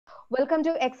Welcome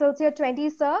to Excelsior 20,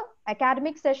 sir.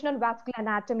 Academic session on vascular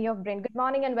anatomy of brain. Good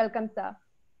morning and welcome, sir.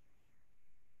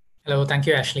 Hello, thank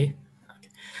you, Ashley. Okay.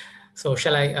 So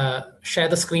shall I share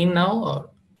the screen now? Or?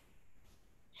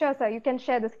 Sure, sir. You can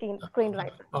share the screen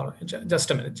right. All right, just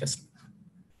a minute, just.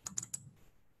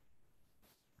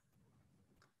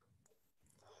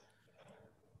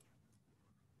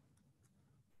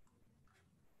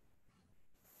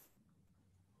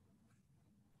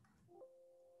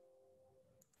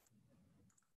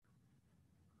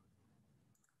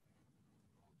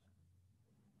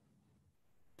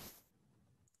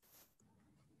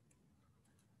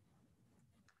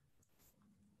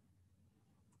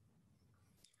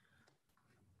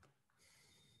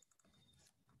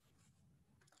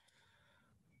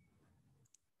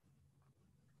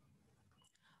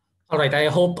 All right, I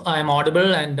hope I'm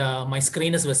audible and my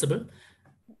screen is visible.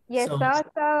 Yes, sir.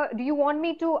 Sir, do you want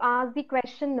me to ask the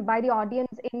question by the audience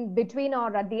in between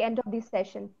or at the end of this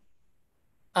session?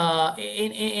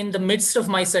 In the midst of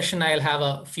my session, I'll have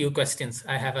a few questions.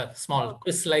 I have a small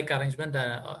quiz-like arrangement,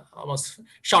 almost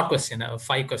short question,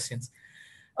 5 questions.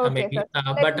 Okay, maybe.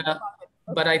 sir.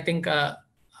 But I think,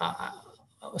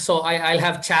 so I'll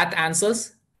have chat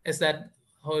answers. Is that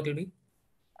how it will be?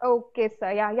 Okay,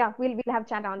 sir. Yeah. We'll have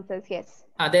chat answers. Yes.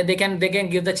 They can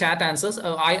give the chat answers.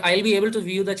 I'll be able to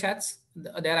view the chats,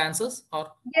 their answers,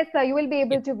 or yes, sir. You will be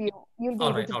able to view. You'll be all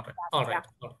able right, to. All right.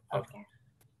 Okay.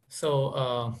 So,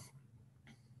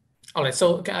 all right.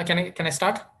 So can I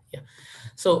start? Yeah.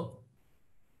 So.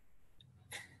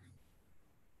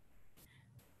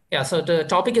 Yeah. So the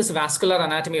topic is vascular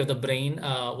anatomy of the brain.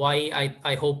 Why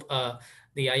I hope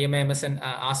the IMA-MSN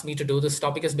asked me to do this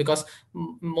topic is because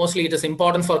mostly it is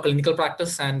important for clinical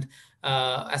practice, and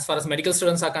as far as medical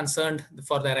students are concerned,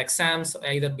 for their exams,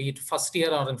 either be it first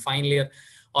year or in final year,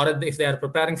 or if they are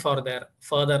preparing for their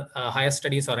further higher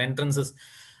studies or entrances.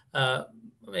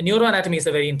 Neuroanatomy is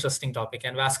a very interesting topic,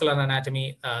 and vascular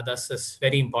anatomy thus is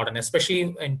very important,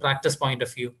 especially in practice point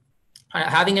of view.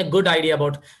 Having a good idea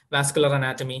about vascular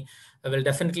anatomy will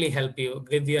definitely help you,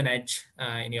 give you an edge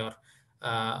in your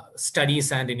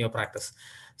studies and in your practice.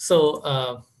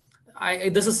 So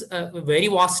this is a very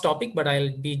vast topic, but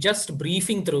I'll be just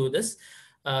briefing through this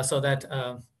so that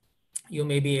you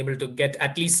may be able to get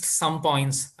at least some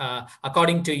points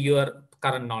according to your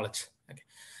current knowledge. Okay.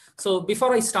 So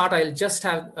before I start, I'll just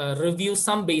have review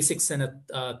some basics in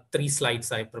 3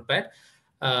 slides I prepared.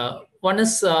 One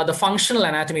is the functional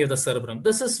anatomy of the cerebrum.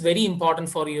 This is very important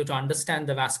for you to understand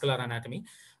the vascular anatomy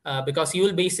because you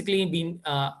will basically be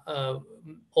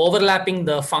overlapping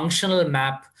the functional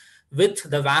map with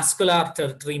the vascular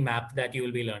territory map that you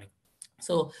will be learning.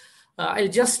 So I'll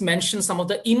just mention some of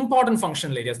the important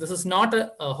functional areas. This is not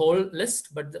a whole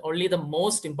list, but only the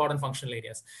most important functional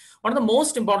areas. One of the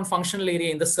most important functional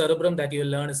area in the cerebrum that you will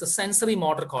learn is the sensory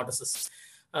motor cortices.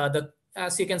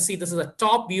 As you can see, this is a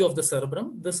top view of the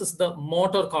cerebrum. This is the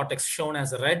motor cortex shown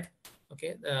as red.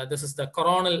 Okay, this is the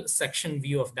coronal section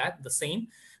view of that, the same.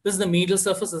 This is the medial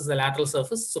surface, this is the lateral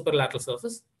surface, superlateral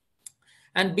surface.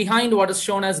 And behind what is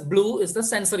shown as blue is the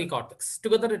sensory cortex.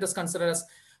 Together it is considered as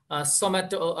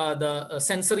the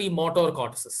sensory motor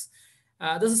cortices.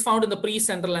 This is found in the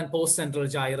precentral and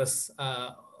postcentral gyrus,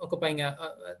 occupying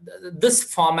this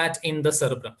format in the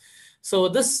cerebrum. So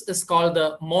this is called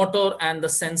the motor and the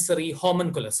sensory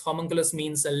homunculus. Homunculus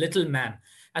means a little man.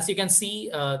 As you can see,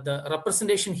 the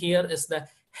representation here is the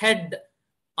head,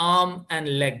 arm,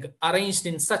 and leg arranged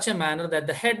in such a manner that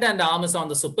the head and arm is on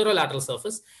the superolateral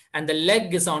surface and the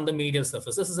leg is on the medial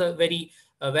surface. This is a very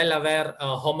well-aware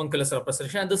homunculus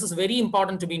representation. And this is very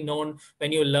important to be known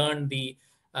when you learn the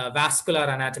vascular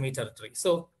anatomy territory.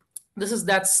 So this is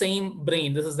that same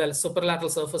brain. This is the superlateral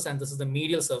surface and this is the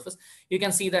medial surface. You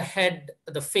can see the head,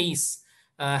 the face,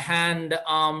 hand,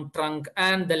 arm, trunk,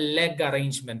 and the leg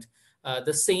arrangement.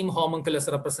 The same homunculus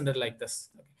represented like this.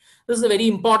 Okay. This is a very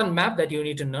important map that you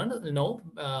need to know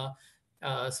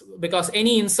because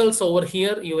any insults over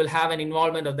here, you will have an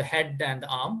involvement of the head and the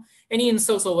arm. Any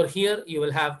insults over here, you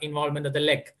will have involvement of the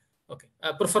leg. Okay,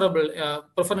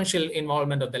 preferential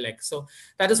involvement of the leg. So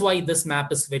that is why this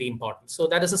map is very important. So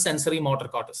that is a sensory motor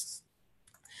cortex.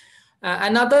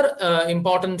 Another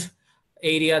important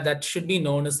area that should be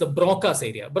known is the Broca's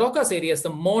area. Broca's area is the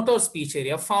motor speech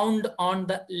area found on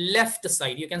the left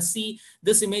side. You can see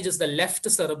this image is the left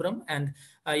cerebrum, and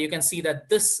you can see that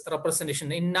this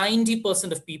representation in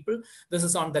 90% of people, this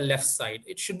is on the left side.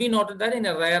 It should be noted that in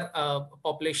a rare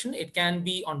population, it can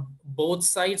be on both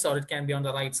sides or it can be on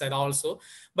the right side also.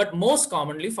 But most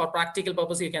commonly, for practical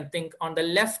purpose, you can think on the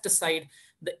left side,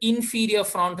 the inferior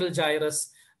frontal gyrus.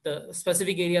 The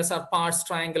specific areas are pars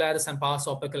triangularis and pars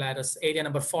opercularis, area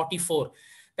number 44.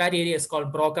 That area is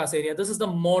called Broca's area. This is the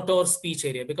motor speech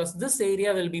area, because this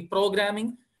area will be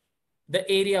programming the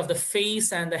area of the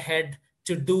face and the head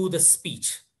to do the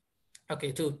speech,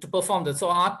 okay, to perform this. So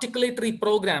articulatory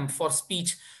program for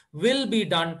speech will be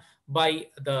done by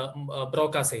the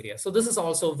Broca's area. So this is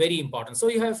also very important. So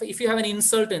if you have an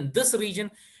insult in this region,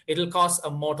 it will cause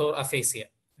a motor aphasia.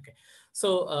 Okay,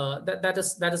 so that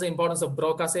is the importance of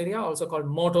Broca's area, also called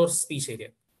motor speech area.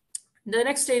 The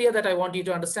next area that I want you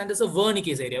to understand is the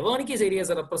Wernicke's area. Wernicke's areas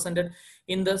are represented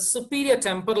in the superior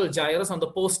temporal gyrus on the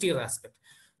posterior aspect.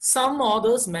 Some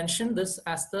authors mention this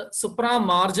as the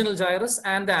supramarginal gyrus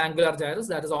and the angular gyrus.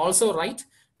 That is also right.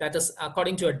 That is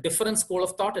according to a different school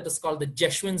of thought. It is called the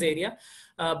Geschwin's area,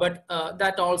 but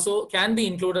that also can be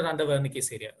included under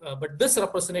Wernicke's area. But this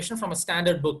representation from a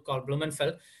standard book called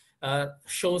Blumenfeld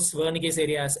shows Wernicke's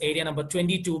area as area number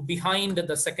 22 behind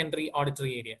the secondary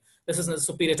auditory area. This is in the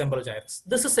superior temporal gyrus.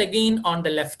 This is again on the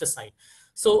left side.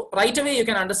 So right away you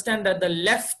can understand that the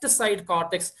left side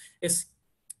cortex is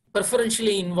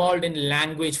preferentially involved in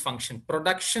language function,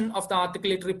 production of the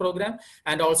articulatory program,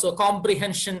 and also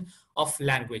comprehension of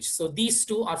language. So these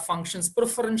two are functions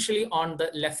preferentially on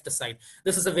the left side.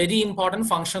 This is a very important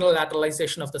functional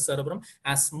lateralization of the cerebrum,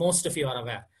 as most of you are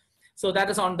aware. So that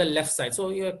is on the left side. So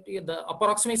the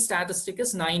approximate statistic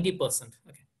is 90%.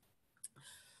 Okay.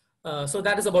 So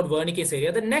that is about Wernicke's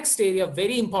area. The next area,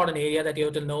 very important area that you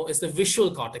have to know, is the visual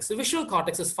cortex. The visual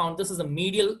cortex is found, this is a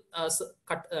medial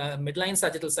midline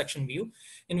sagittal section view,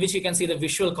 in which you can see the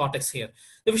visual cortex here.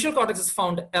 The visual cortex is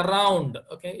found around,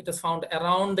 okay, it is found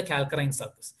around the calcarine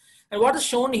sulcus. And what is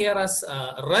shown here as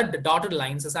red dotted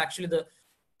lines is actually the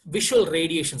visual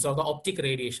radiations or the optic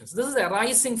radiations. This is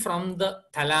arising from the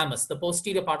thalamus, the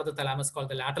posterior part of the thalamus called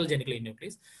the lateral geniculate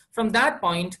nucleus. From that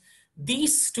point,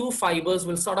 these two fibers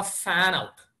will sort of fan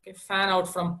out, okay, fan out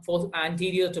from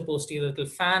anterior to posterior. It will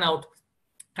fan out,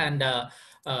 and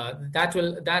that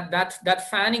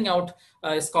fanning out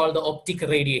is called the optic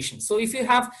radiation. So if you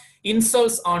have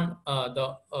insults on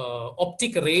the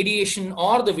optic radiation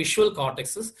or the visual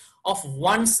cortexes of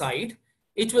one side,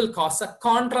 it will cause a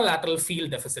contralateral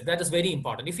field deficit. That is very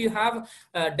important. If you have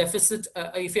a deficit,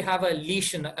 if you have a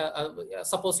lesion,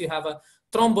 suppose you have a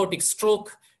thrombotic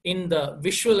stroke in the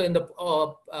visual, in the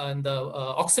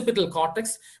occipital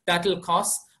cortex, that will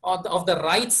cause, of the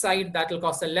right side, that will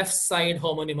cause the left side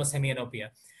homonymous hemianopia.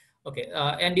 Okay,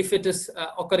 and if it is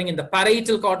occurring in the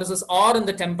parietal cortices or in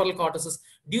the temporal cortices,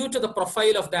 due to the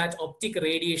profile of that optic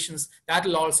radiations, that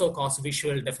will also cause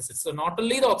visual deficits. So not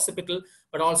only the occipital,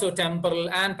 but also temporal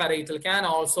and parietal can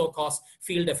also cause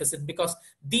field deficit, because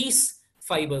these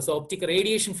fibers, the optic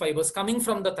radiation fibers coming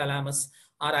from the thalamus,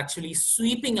 are actually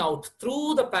sweeping out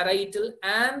through the parietal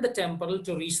and the temporal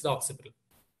to reach the occipital.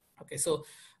 Okay, so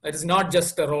it is not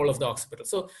just the role of the occipital.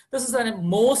 So this is the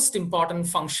most important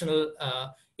functional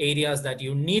areas that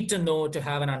you need to know to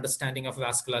have an understanding of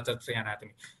vascular tertiary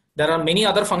anatomy. There are many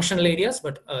other functional areas,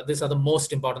 but these are the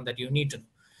most important that you need to know.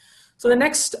 So the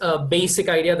next basic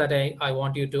idea that I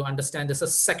want you to understand is a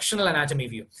sectional anatomy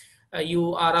view.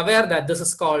 You are aware that this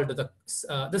is called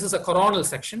this is a coronal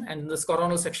section, and in this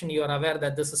coronal section you are aware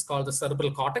that this is called the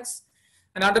cerebral cortex,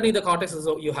 and underneath the cortex is,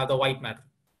 you have the white matter.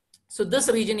 So this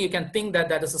region, you can think that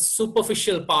that is a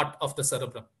superficial part of the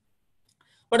cerebrum.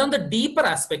 But on the deeper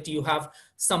aspect, you have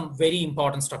some very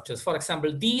important structures. For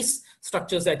example, these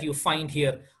structures that you find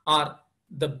here are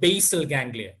the basal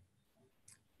ganglia.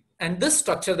 And this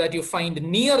structure that you find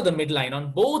near the midline,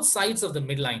 on both sides of the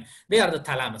midline, they are the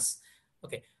thalamus.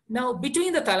 Okay. Now,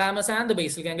 between the thalamus and the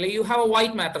basal ganglia, you have a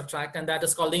white matter tract, and that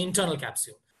is called the internal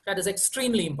capsule. That is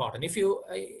extremely important. If you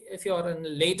are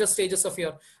in later stages of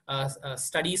your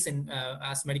studies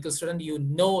as medical student, you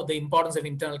know the importance of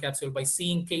internal capsule by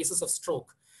seeing cases of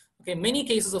stroke. Okay, many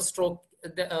cases of stroke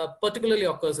particularly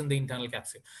occurs in the internal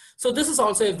capsule. So this is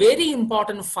also a very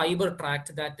important fiber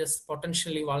tract that is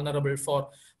potentially vulnerable for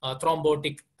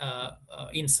thrombotic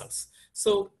insults.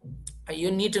 So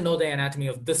you need to know the anatomy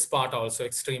of this part also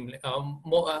extremely.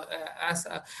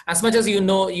 As much as you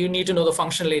need to know the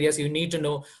functional areas, you need to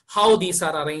know how these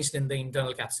are arranged in the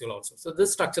internal capsule also. So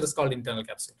this structure is called internal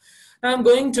capsule. Now I'm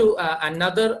going to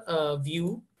another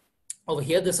view over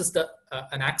here. This is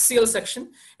an axial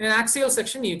section. In an axial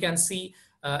section, you can see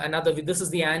this is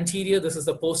the anterior, this is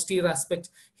the posterior aspect.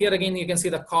 Here again, you can see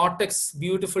the cortex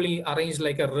beautifully arranged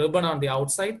like a ribbon on the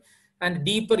outside. And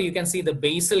deeper, you can see the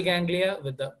basal ganglia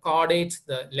with the caudate,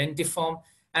 the lentiform,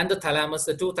 and the thalamus.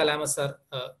 The two thalamus are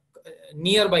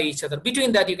nearby each other.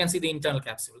 Between that, you can see the internal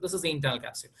capsule. This is the internal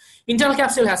capsule. Internal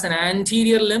capsule has an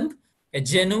anterior limb, a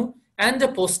genu, and a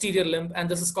posterior limb, and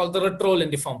this is called the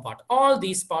retrolentiform part. All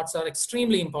these parts are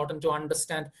extremely important to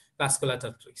understand vascular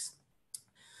territories.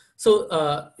 So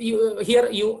here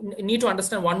you need to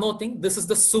understand one more thing. This is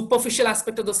the superficial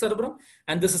aspect of the cerebrum,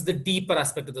 and this is the deeper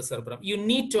aspect of the cerebrum. You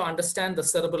need to understand the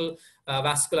cerebral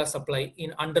vascular supply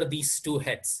under these two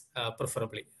heads,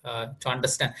 preferably, to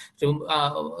understand,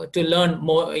 to learn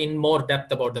more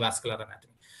depth about the vascular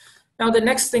anatomy. Now, the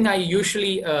next thing I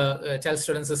usually tell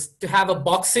students is to have a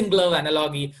boxing glove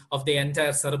analogy of the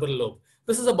entire cerebral lobe.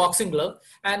 This is a boxing glove,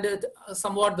 and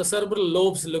somewhat the cerebral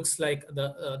lobes looks like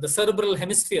the cerebral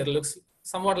hemisphere looks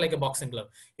somewhat like a boxing glove.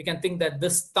 You can think that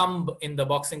this thumb in the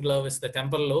boxing glove is the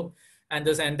temporal lobe, and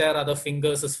this entire other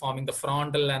fingers is forming the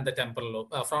frontal and the temporal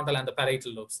lobe, frontal and the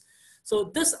parietal lobes.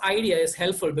 So this idea is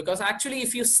helpful because actually,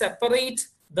 if you separate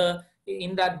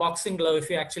in that boxing glove, if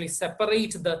you actually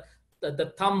separate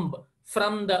the thumb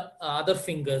from the other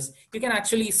fingers, you can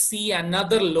actually see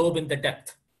another lobe in the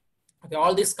depth. Okay,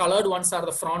 all these colored ones are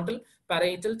the frontal,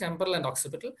 parietal, temporal, and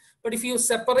occipital. But if you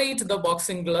separate the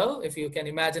boxing glove, if you can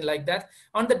imagine like that,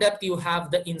 on the depth you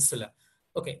have the insula.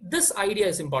 Okay, this idea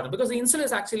is important because the insula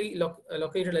is actually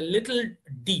located a little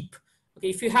deep.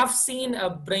 Okay, if you have seen a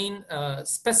brain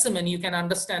specimen, you can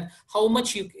understand how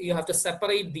much you have to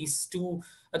separate these two.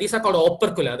 These are called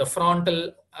opercula, the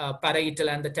frontal, parietal,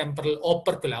 and the temporal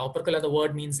opercula. Opercula, the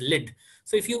word means lid.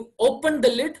 So if you open the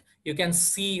lid, you can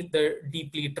see the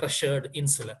deeply treasured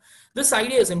insula. This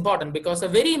idea is important because a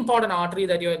very important artery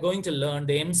that you are going to learn,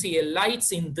 the MCA,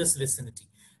 lies in this vicinity.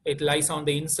 It lies on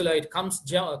the insula, it climbs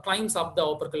up the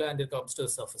opercula, and it comes to the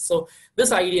surface. So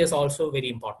this idea is also very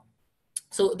important.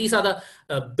 So these are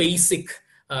the basic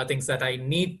things that I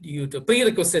need you to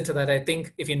prerequisite that I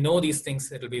think if you know these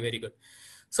things, it will be very good.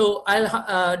 So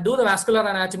I'll do the vascular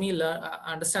anatomy,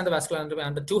 understand the vascular anatomy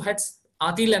under two heads,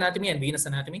 arterial anatomy and venous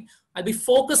anatomy. I'll be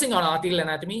focusing on arterial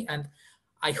anatomy, and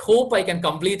I hope I can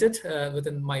complete it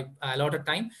within my allotted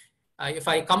time. If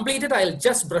I complete it, I'll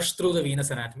just brush through the venous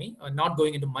anatomy, not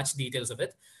going into much details of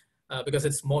it because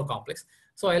it's more complex.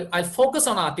 So I'll focus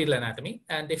on arterial anatomy,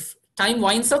 and if time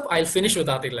winds up, I'll finish with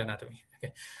arterial anatomy.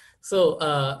 Okay. So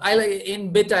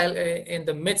in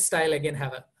the midst, I'll again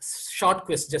have a short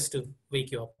quiz just to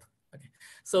wake you up. Okay.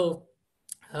 So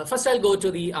first I'll go to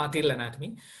the arterial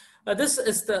anatomy. This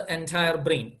is the entire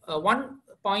brain. One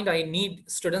point I need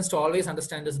students to always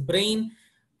understand is brain.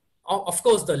 Of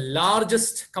course, the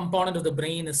largest component of the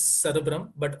brain is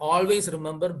cerebrum, but always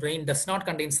remember brain does not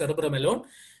contain cerebrum alone.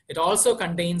 It also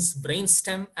contains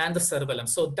brainstem and the cerebellum.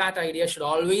 So that idea should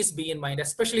always be in mind,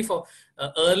 especially for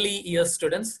early year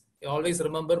students. You always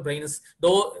remember brain is,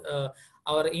 though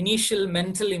our initial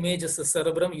mental image is the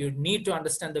cerebrum, you need to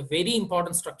understand the very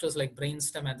important structures like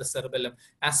brainstem and the cerebellum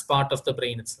as part of the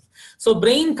brain itself. So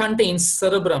brain contains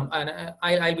cerebrum, and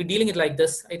I'll be dealing it like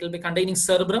this. It will be containing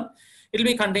cerebrum, it will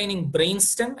be containing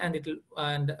brainstem,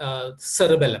 and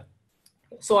cerebellum.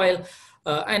 So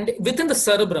and within the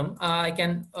cerebrum, I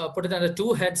can put it under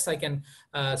two heads. I can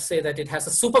say that it has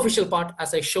a superficial part,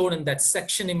 as I showed in that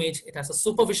section image. It has a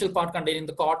superficial part containing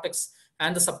the cortex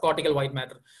and the subcortical white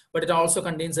matter, but it also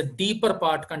contains a deeper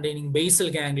part containing basal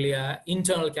ganglia,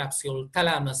 internal capsule,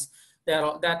 thalamus.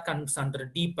 That comes under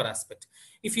a deeper aspect.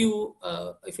 If you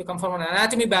come from an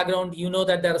anatomy background, you know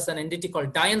that there is an entity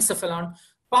called diencephalon.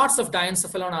 Parts of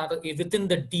diencephalon are within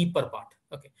the deeper part.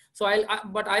 Okay, so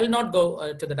I'll not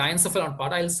go to the diencephalon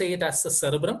part. I'll say it as the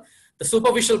cerebrum, the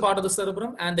superficial part of the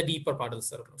cerebrum, and the deeper part of the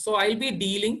cerebrum. So I'll be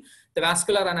dealing the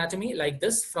vascular anatomy like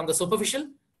this, from the superficial,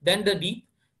 then the deep,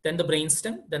 then the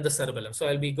brainstem, then the cerebellum. So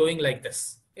I'll be going like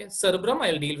this. Okay, cerebrum,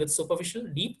 I'll deal with superficial,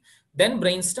 deep, then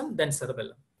brainstem, then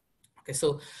cerebellum. Okay,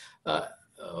 so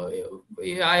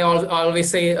I always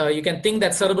say you can think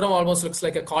that cerebrum almost looks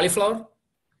like a cauliflower,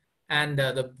 and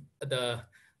the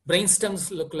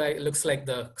brainstems looks like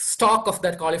the stalk of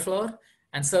that cauliflower,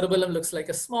 and cerebellum looks like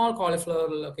a small cauliflower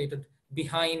located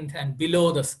behind and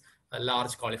below this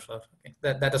large cauliflower. Okay.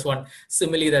 That is one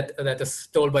simile that is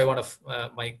told by one of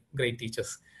my great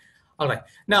teachers. All right.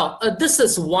 Now this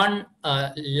is one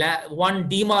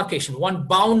demarcation, one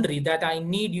boundary that I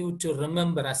need you to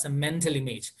remember as a mental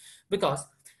image, because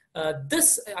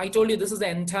I told you this is the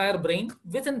entire brain.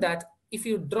 Within that, if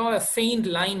you draw a faint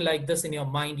line like this in your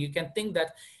mind, you can think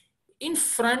that in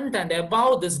front and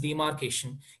above this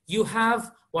demarcation, you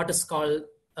have what is called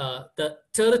the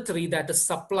territory that is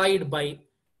supplied by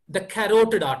the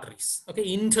carotid arteries,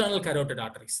 okay, internal carotid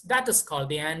arteries. That is called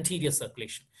the anterior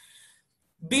circulation.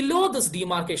 Below this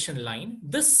demarcation line,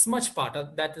 this much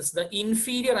part, that is the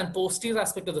inferior and posterior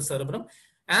aspect of the cerebrum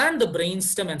and the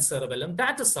brainstem and cerebellum,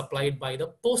 that is supplied by the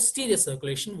posterior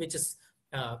circulation, which is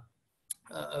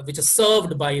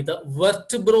served by the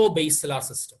vertebrobasilar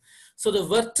system. So the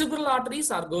vertebral arteries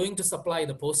are going to supply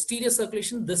the posterior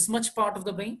circulation, this much part of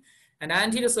the brain, and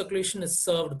anterior circulation is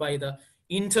served by the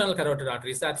internal carotid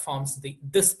arteries that forms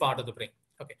this part of the brain.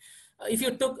 Okay. If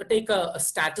you take a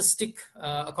statistic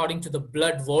according to the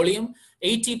blood volume,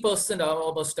 80% or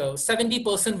almost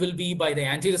 70% will be by the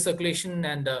anterior circulation,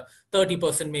 and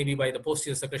 30% maybe by the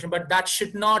posterior circulation. But that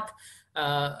should not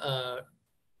that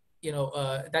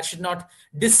should not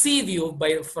deceive you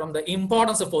from the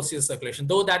importance of posterior circulation.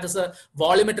 Though that is a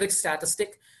volumetric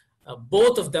statistic,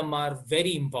 both of them are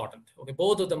very important. Okay,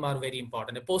 both of them are very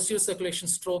important. A posterior circulation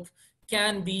stroke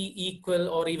can be equal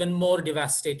or even more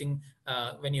devastating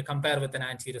when you compare with an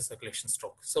anterior circulation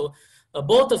stroke. So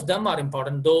both of them are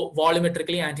important, though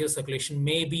volumetrically anterior circulation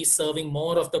may be serving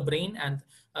more of the brain, and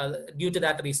due to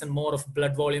that reason, more of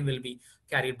blood volume will be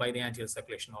carried by the anterior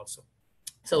circulation also.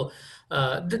 So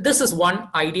this is one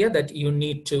idea that you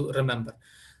need to remember.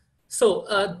 So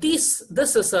this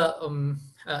is a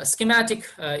schematic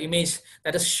image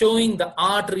that is showing the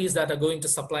arteries that are going to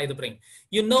supply the brain.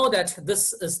 You know that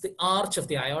this is the arch of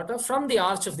the aorta. From the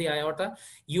arch of the aorta,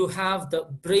 you have the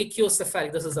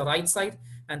brachiocephalic. This is the right side,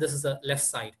 and this is the left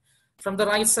side. From the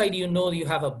right side, you know you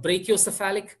have a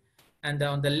brachiocephalic, and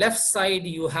on the left side,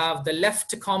 you have the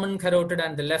left common carotid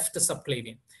and the left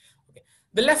subclavian. Okay.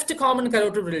 The left common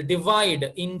carotid will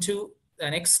divide into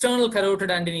an external carotid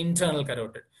and an internal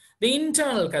carotid. The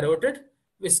internal carotid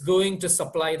is going to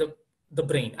supply the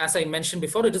brain. As I mentioned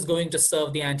before, it is going to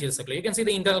serve the anterior circulation. You can see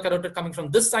the internal carotid coming from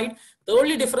this side. The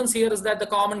only difference here is that the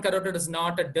common carotid is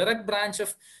not a direct branch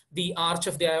of the arch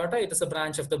of the aorta. It is a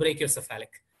branch of the brachiocephalic.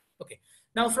 Okay.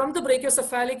 Now from the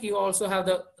brachiocephalic, you also have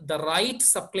the right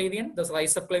subclavian. The right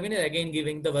subclavian is again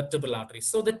giving the vertebral arteries.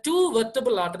 So the two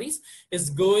vertebral arteries is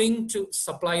going to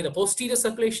supply the posterior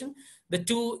circulation. The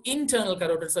two internal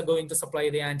carotids are going to supply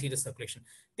the anterior circulation.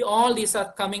 All these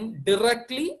are coming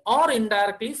directly or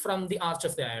indirectly from the arch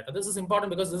of the aorta. This is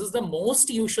important because this is the most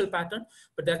usual pattern,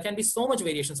 but there can be so much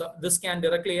variation. So this can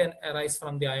directly arise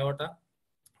from the aorta.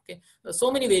 Okay,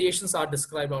 so many variations are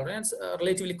described already, and it's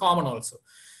relatively common also.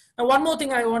 Now, one more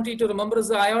thing I want you to remember is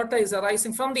the aorta is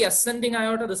arising from the ascending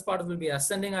aorta. This part will be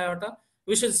ascending aorta,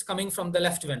 which is coming from the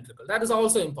left ventricle. That is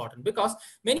also important because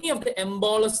many of the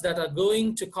embolus that are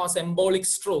going to cause embolic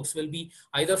strokes will be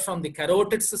either from the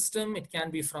carotid system, it can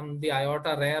be from the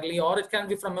aorta rarely, or it can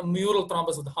be from a mural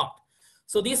thrombus of the heart.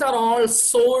 So these are all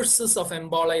sources of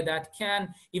emboli that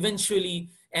can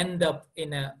eventually end up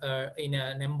in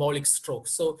an embolic stroke.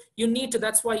 So you need to,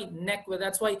 that's why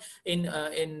in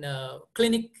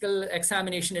clinical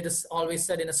examination, it is always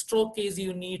said in a stroke case,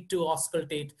 you need to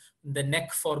auscultate the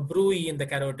neck for bruit in the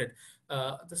carotid.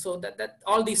 So that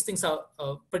all these things are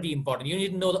pretty important. You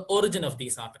need to know the origin of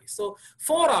these arteries. So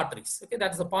 4 arteries, okay,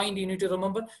 that's the point you need to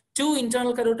remember. 2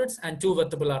 internal carotids and 2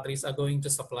 vertebral arteries are going to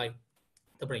supply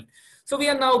the brain. So we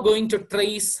are now going to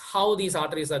trace how these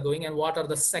arteries are going and what are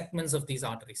the segments of these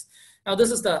arteries. Now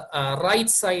this is the right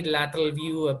side lateral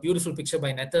view, a beautiful picture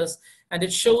by Netters, and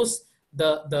it shows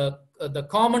the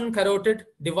common carotid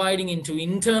dividing into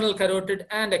internal carotid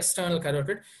and external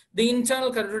carotid. The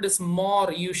internal carotid is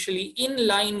more usually in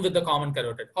line with the common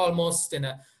carotid, almost in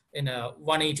a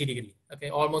 180 degree, okay,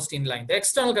 almost in line. The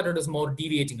external carotid is more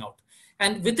deviating out.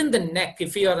 And within the neck,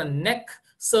 if you are a neck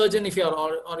surgeon, if you are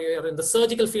or you're in the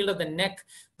surgical field of the neck,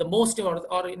 the most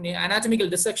or in the anatomical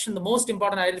dissection, the most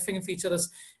important identifying feature is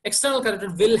external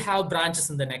carotid will have branches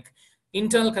in the neck.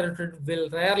 Internal carotid will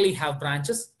rarely have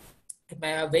branches. It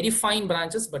may have very fine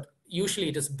branches, but usually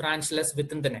it is branchless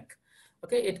within the neck.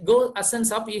 Okay, it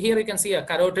ascends up. Here you can see a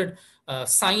carotid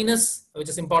sinus, which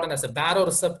is important as a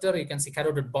baroreceptor. You can see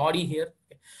carotid body here.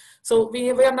 Okay. So we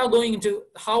are now going into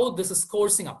how this is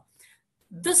coursing up.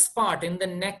 This part in the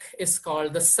neck is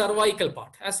called the cervical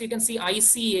part. As you can see,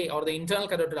 ICA or the internal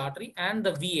carotid artery and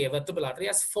the VA, vertebral artery,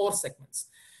 has 4 segments.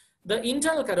 The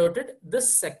internal carotid,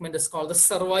 this segment is called the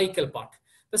cervical part.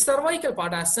 The cervical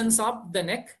part ascends up the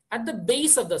neck. At the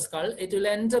base of the skull, it will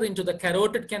enter into the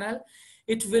carotid canal.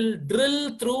 It will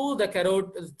drill through the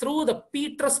carotid, through the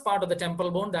petrous part of the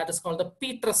temporal bone, that is called the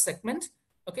petrous segment.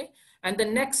 Okay, and the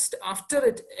next, after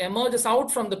it emerges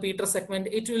out from the petrous segment,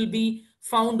 it will be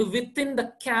found within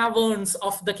the caverns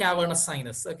of the cavernous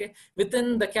sinus. Okay,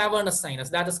 within the cavernous sinus,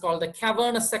 that is called the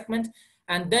cavernous segment,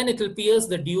 and then it will pierce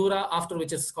the dura, after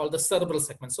which is called the cerebral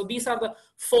segment. So these are the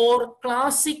 4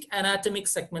 classic anatomic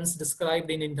segments described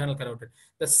in internal carotid: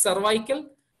 the cervical,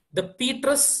 the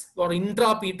petrous or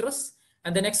intrapetrous,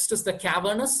 and the next is the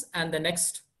cavernous, and the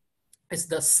next is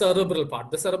the cerebral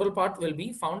part. The cerebral part will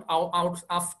be found out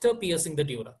after piercing the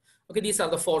dura. Okay, these are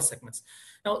the 4 segments.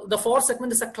 Now, the 4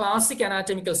 segment is a classic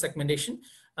anatomical segmentation.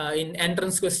 In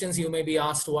entrance questions, you may be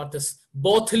asked what is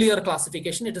Bothelier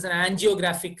classification. It is an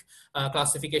angiographic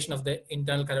classification of the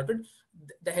internal carotid.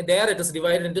 there it is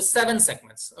divided into 7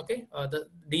 segments. Okay, the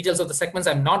details of the segments,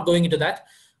 I'm not going into that,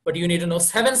 but you need to know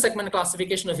 7-segment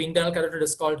classification of internal carotid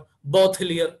is called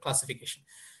Berthelier classification.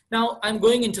 Now I'm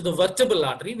going into the vertebral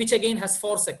artery, which again has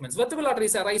 4 segments. Vertebral artery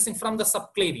is arising from the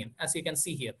subclavian, as you can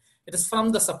see here. It is from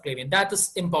the subclavian. That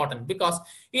is important because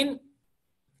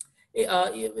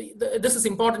this is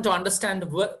important to understand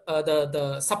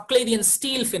the subclavian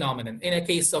steal phenomenon. In a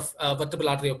case of vertebral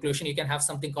artery occlusion, you can have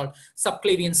something called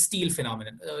subclavian steal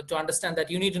phenomenon. To understand that,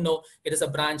 you need to know it is a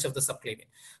branch of the subclavian.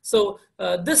 So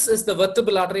this is the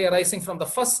vertebral artery arising from the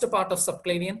first part of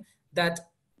subclavian that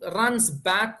runs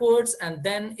backwards, and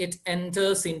then it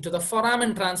enters into the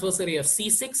foramen transverse area of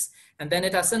C6, and then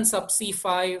it ascends up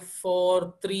C5,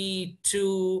 4, 3,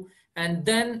 2, and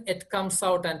then it comes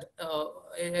out and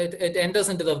it enters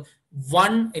into the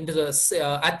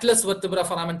atlas vertebra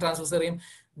foramen transversarium.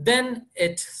 Then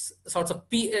it sort of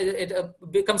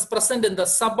becomes present in the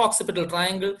suboccipital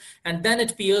triangle, and then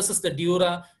it pierces the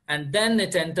dura, and then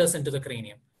it enters into the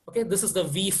cranium. Okay, this is the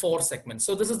V4 segment.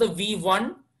 So this is the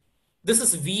V1. This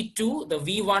is V2. The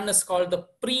V1 is called the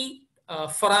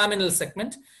pre-foraminal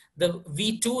segment. The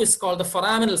V2 is called the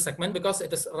foraminal segment because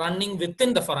it is running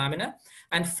within the foramina.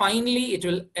 And finally, it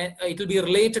will be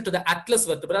related to the atlas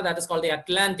vertebra, that is called the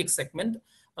Atlantic segment.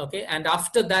 Okay, and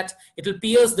after that, it will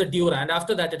pierce the dura, and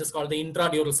after that, it is called the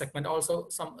intradural segment. Also,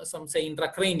 some say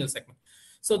intracranial segment.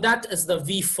 So that is the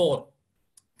V4.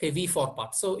 Okay, V4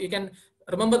 part. So you can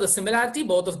remember the similarity.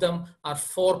 Both of them are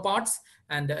 4 parts,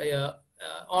 and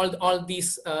all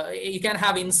these you can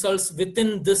have insults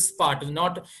within this part.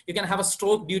 You can have a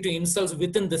stroke due to insults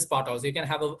within this part also. You can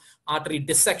have a artery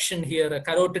dissection here, a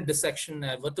carotid dissection,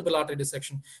 a vertebral artery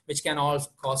dissection, which can all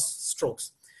cause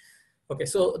strokes. Okay,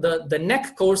 so the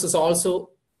neck course is also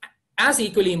as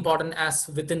equally important as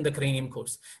within the cranium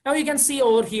course. Now you can see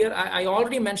over here, I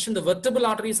already mentioned the vertebral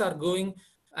arteries are going,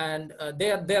 and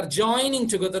they are joining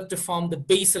together to form the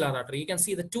basilar artery. You can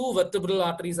see the 2 vertebral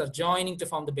arteries are joining to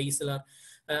form the basilar.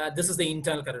 This is the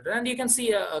internal carotid, and you can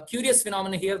see a curious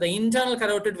phenomenon here. The internal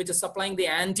carotid, which is supplying the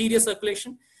anterior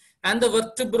circulation, and the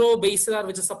vertebro-basilar,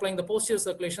 which is supplying the posterior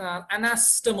circulation, are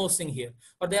anastomosing here,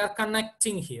 or they are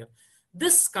connecting here.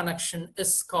 This connection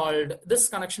is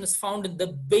found in the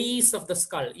base of the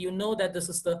skull. You know that this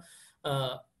is the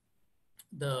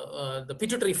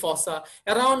pituitary fossa.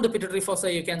 Around the pituitary fossa,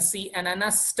 you can see an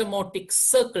anastomotic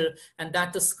circle, and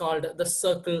that is called the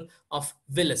circle of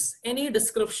Willis. Any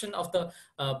description of the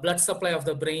blood supply of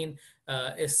the brain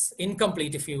is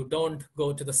incomplete if you don't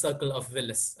go to the circle of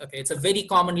Willis. Okay, it's a very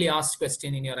commonly asked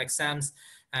question in your exams,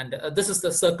 and this is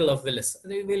the circle of Willis.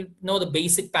 You will know the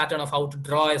basic pattern of how to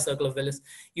draw a circle of Willis.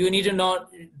 You need to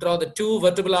draw the 2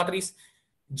 vertebral arteries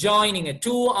joining it,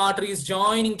 2 arteries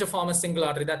joining to form a single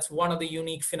artery. That's one of the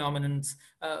unique phenomenons,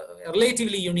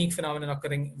 relatively unique phenomenon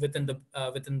occurring within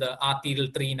the arterial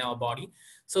tree in our body.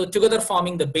 So together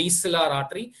forming the basilar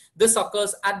artery. This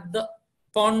occurs at the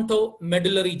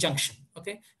pontomedullary junction.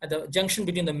 Okay, at the junction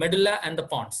between the medulla and the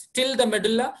pons. Till the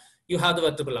medulla, you have the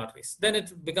vertebral arteries. Then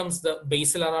it becomes the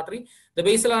basilar artery. The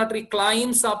basilar artery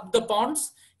climbs up the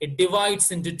pons. It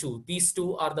divides into 2. These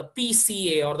 2 are the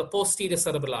PCA, or the posterior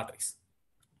cerebral arteries.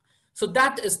 So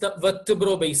that is the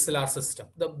vertebro-basilar system,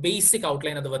 the basic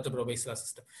outline of the vertebro-basilar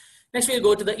system. Next, we'll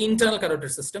go to the internal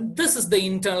carotid system. This is the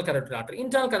internal carotid artery.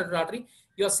 Internal carotid artery,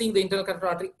 you are seeing the internal carotid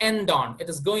artery end on. It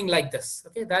is going like this.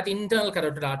 Okay, that internal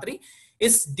carotid artery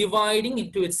is dividing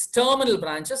into its terminal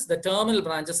branches. The terminal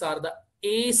branches are the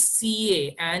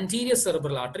ACA, anterior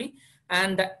cerebral artery,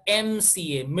 and the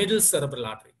MCA, middle cerebral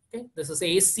artery. Okay, this is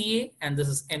ACA and this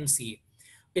is MCA.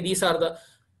 Okay, these are the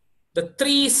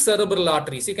 3 cerebral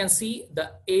arteries. You can see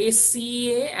the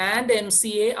ACA and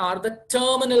MCA are the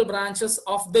terminal branches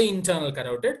of the internal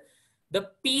carotid. The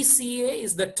PCA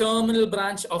is the terminal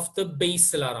branch of the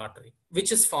basilar artery,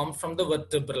 which is formed from the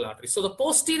vertebral artery. So the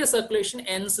posterior circulation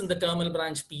ends in the terminal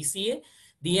branch PCA.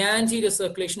 The anterior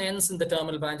circulation ends in the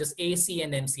terminal branches AC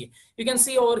and MCA. You can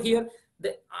see over here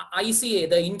the ICA,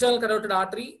 the internal carotid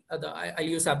artery. I'll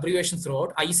use abbreviation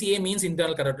throughout. ICA means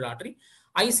internal carotid artery.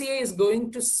 ICA is going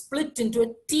to split into a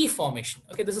T formation.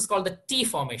 Okay, this is called the T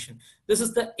formation. This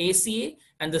is the ACA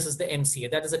and this is the MCA.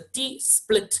 That is a T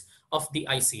split of the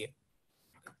ICA.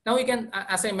 Now you can,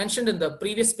 as I mentioned in the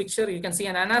previous picture, you can see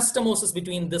an anastomosis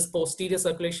between this posterior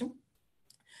circulation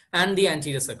and the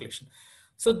anterior circulation.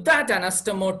 So that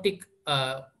anastomotic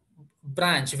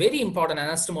branch, very important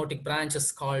anastomotic branch,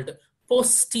 is called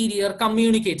posterior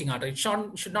communicating artery. It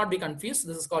should not be confused.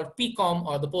 This is called PCOM,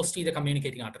 or the posterior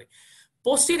communicating artery.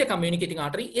 Posterior communicating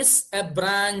artery is a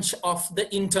branch of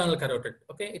the internal carotid.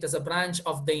 Okay, it is a branch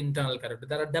of the internal carotid.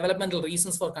 There are developmental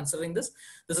reasons for considering this.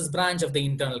 This is branch of the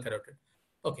internal carotid.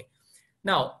 Okay.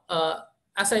 Now,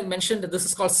 as I mentioned, this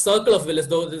is called circle of Willis,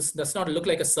 though this does not look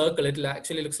like a circle. It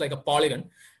actually looks like a polygon.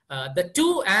 The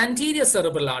two anterior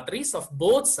cerebral arteries of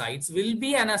both sides will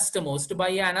be anastomosed by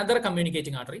another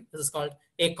communicating artery. This is called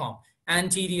ACOM,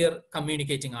 anterior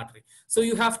communicating artery. So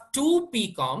you have two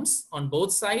PCOMs on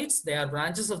both sides. They are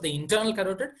branches of the internal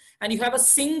carotid, and you have a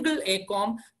single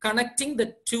ACOM connecting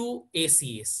the two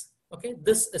ACAs. Okay,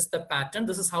 this is the pattern.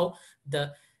 This is how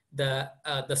the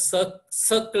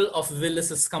circle of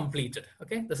Willis is completed.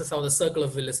 Okay, this is how the circle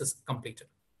of Willis is completed.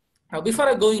 Now, before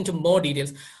I go into more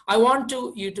details, I want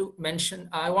you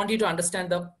to understand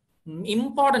the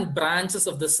important branches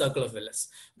of this circle of Willis.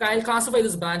 Okay, I'll classify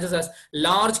these branches as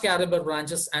large caliber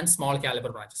branches and small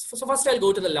caliber branches. So first I'll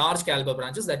go to the large caliber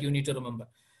branches that you need to remember.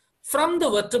 From the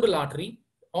vertebral artery,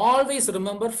 always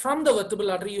remember, from the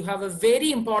vertebral artery, you have a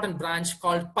very important branch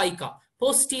called PICA,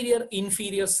 posterior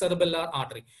inferior cerebellar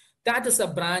artery. That is a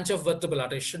branch of vertebral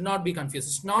artery. It should not be confused.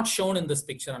 It's not shown in this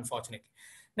picture, unfortunately.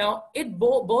 Now,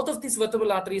 both of these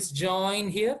vertebral arteries join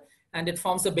here, and it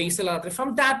forms the basal artery.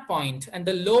 From that point, and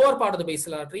the lower part of the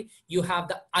basal artery, you have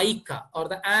the ICA, or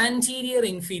the anterior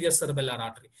inferior cerebellar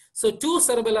artery. So two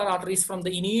cerebellar arteries from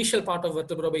the initial part of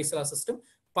vertebrobasilar system,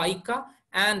 PICA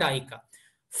and ICA.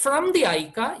 From the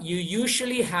ICA, you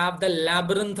usually have the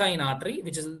labyrinthine artery,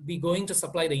 which will be going to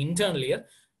supply the internal ear.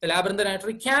 The labyrinthine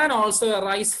artery can also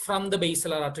arise from the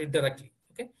basilar artery directly.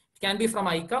 Okay, it can be from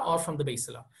ICA or from the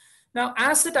basilar. Now,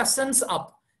 as it ascends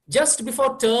up, just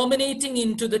before terminating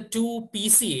into the two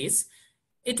PCAs,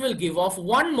 it will give off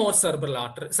one more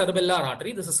cerebellar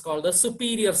artery. This is called the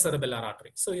superior cerebellar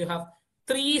artery. So you have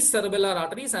three cerebellar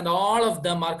arteries, and all of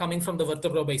them are coming from the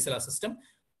vertebrobasilar system.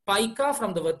 PICA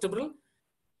from the vertebral,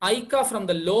 ICA from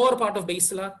the lower part of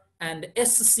basilar, and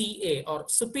SCA, or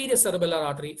superior cerebellar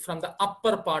artery, from the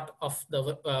upper part of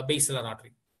the basilar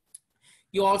artery.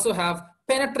 You also have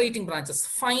penetrating branches,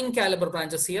 fine caliber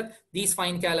branches here. These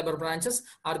fine caliber branches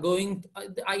are going,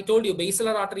 I told you,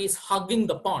 basilar artery is hugging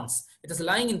the pons. It is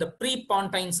lying in the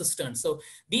pre-pontine cistern. So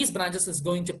these branches is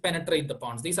going to penetrate the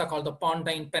pons. These are called the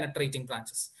pontine penetrating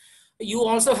branches. You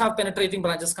also have penetrating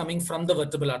branches coming from the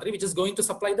vertebral artery, which is going to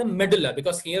supply the medulla,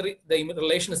 because here the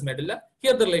relation is medulla,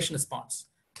 here the relation is pons.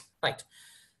 Right.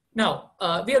 Now,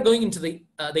 we are going into the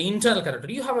internal carotid.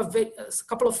 You have a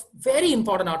couple of very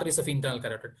important arteries of internal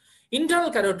carotid.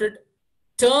 Internal carotid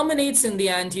terminates in the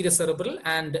anterior cerebral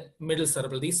and middle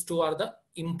cerebral. These two are the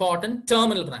important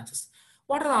terminal branches.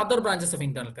 What are other branches of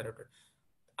internal carotid?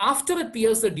 After it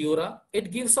pierces the dura, it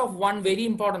gives off one very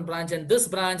important branch, and this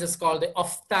branch is called the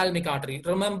ophthalmic artery.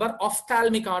 Remember,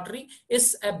 ophthalmic artery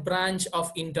is a branch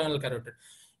of internal carotid.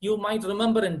 You might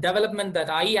remember in development that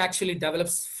eye actually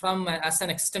develops as an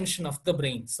extension of the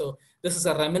brain. So this is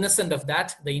a reminiscent of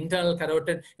that. The internal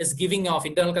carotid is giving off,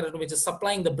 internal carotid which is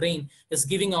supplying the brain is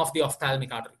giving off the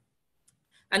ophthalmic artery.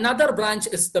 Another branch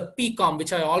is the PCOM,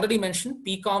 which I already mentioned.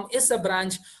 PCOM is a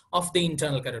branch of the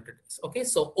internal carotid. Okay,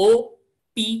 so O,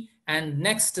 P, and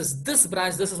next is this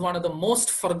branch. This is one of the most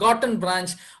forgotten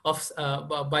branch of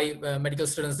by medical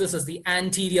students. This is the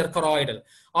anterior choroidal.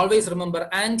 Always remember,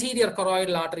 anterior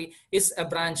choroidal artery is a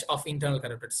branch of internal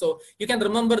carotid. So you can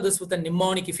remember this with a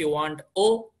mnemonic if you want.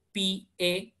 O, P,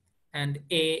 A, and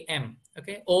A, M.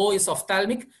 Okay, O is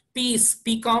ophthalmic, P is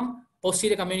PCOM,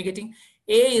 posterior communicating.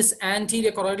 A is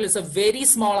anterior choroidal. It's a very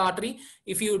small artery.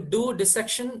 If you do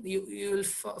dissection, you will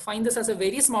find this as a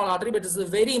very small artery, but it's a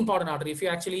very important artery. If you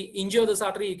actually injure this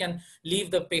artery, you can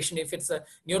leave the patient. If it's a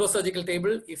neurosurgical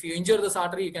table, if you injure this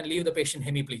artery, you can leave the patient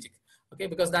hemiplegic. Okay,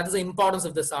 because that is the importance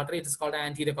of this artery. It is called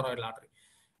anterior choroidal artery.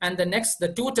 And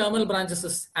the two terminal branches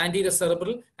is anterior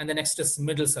cerebral, and the next is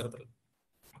middle cerebral.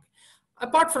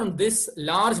 Apart from this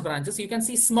large branches, you can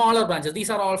see smaller branches.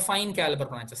 These are all fine caliber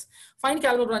branches. Fine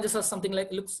caliber branches are something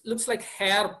like looks like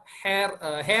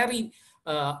hairy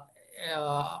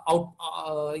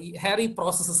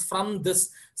processes from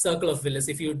this circle of Willis.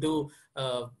 If you do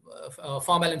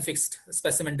formalin fixed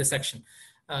specimen dissection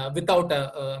without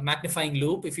a magnifying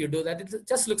loop, if you do that, it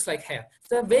just looks like hair.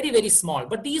 They're very, very small,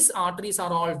 but these arteries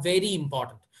are all very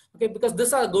important. Okay, because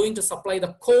these are going to supply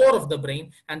the core of the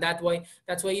brain, and that's why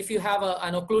if you have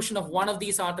an occlusion of one of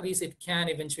these arteries, it can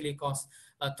eventually cause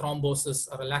a thrombosis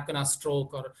or a lacunar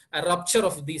stroke, or a rupture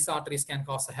of these arteries can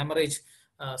cause a hemorrhage.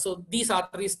 So these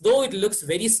arteries, though it looks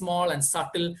very small and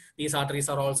subtle, these arteries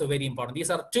are also very important. These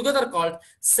are together called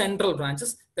central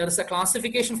branches. There is a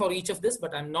classification for each of this,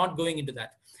 but I'm not going into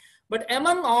that. But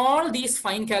among all these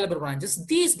fine caliber branches,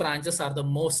 these branches are the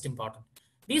most important.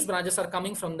 These branches are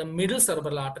coming from the middle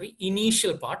cerebral artery,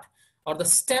 initial part, or the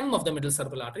stem of the middle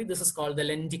cerebral artery. This is called the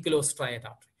lenticulostriate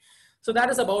artery. So that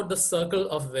is about the circle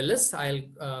of Willis.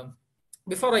 I'll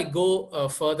before I go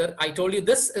further, I told you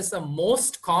this is the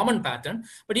most common pattern,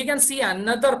 but you can see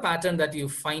another pattern that you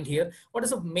find here. What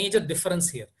is the major difference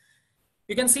here?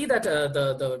 You can see that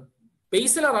the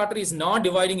basilar artery is not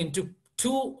dividing into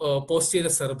two posterior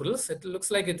cerebrals. It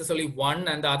looks like it is only one,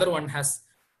 and the other one has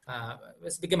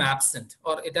become absent,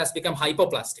 or it has become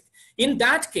hypoplastic. In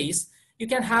that case, you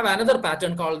can have another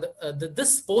pattern called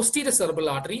this posterior cerebral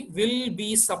artery will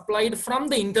be supplied from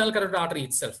the internal carotid artery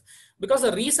itself. Because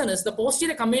the reason is the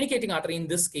posterior communicating artery in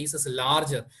this case is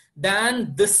larger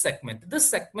than this segment. This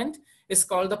segment is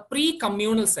called the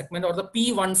pre-communal segment, or the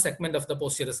P1 segment of the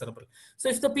posterior cerebral. So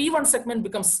if the P1 segment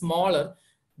becomes smaller,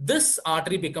 this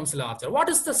artery becomes larger. What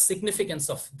is the significance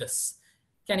of this?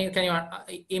 Can you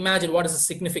imagine what is the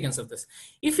significance of this?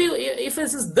 If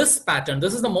this is this pattern,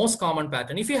 this is the most common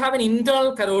pattern. If you have an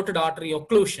internal carotid artery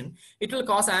occlusion, it will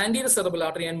cause anterior cerebral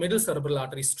artery and middle cerebral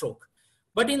artery stroke.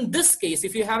 But in this case,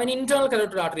 if you have an internal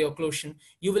carotid artery occlusion,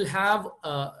 you will have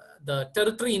the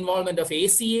tertiary involvement of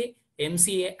ACA,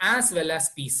 MCA, as well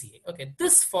as PCA. Okay,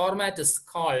 this format is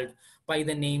called by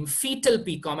the name fetal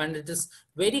PCOM, and it is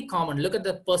very common. Look at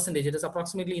the percentage. It is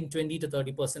approximately in 20 to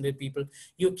 30% of people.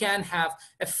 You can have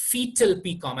a fetal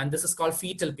PCOM, and this is called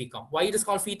fetal PCOM. Why it is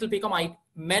called fetal PCOM? I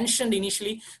mentioned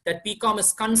initially that PCOM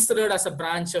is considered as a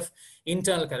branch of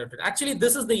internal carotid. Actually,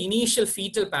 this is the initial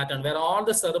fetal pattern where all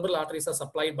the cerebral arteries are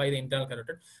supplied by the internal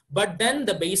carotid, but then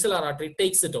the basilar artery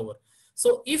takes it over.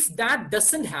 So if that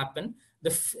doesn't happen,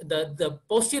 the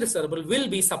posterior cerebral will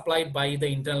be supplied by the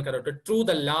internal carotid through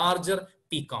the larger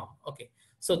PCOM. Okay,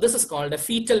 so this is called a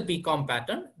fetal PCOM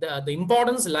pattern. The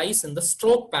importance lies in the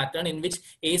stroke pattern, in which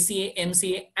ACA,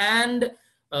 MCA, and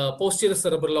posterior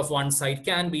cerebral of one side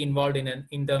can be involved in an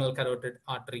internal carotid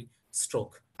artery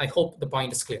stroke. I hope the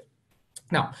point is clear.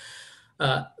 Now,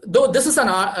 though this is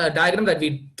a diagram that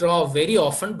we draw very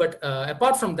often, but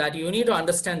apart from that, you need to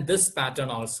understand this pattern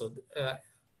also.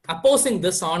 Opposing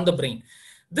this on the brain.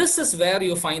 This is where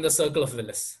you find the circle of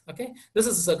Willis. Okay, this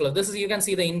is a circle. This is, you can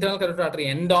see the internal carotid artery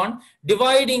end on,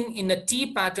 dividing in a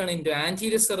T pattern into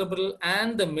anterior cerebral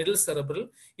and the middle cerebral.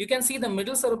 You can see the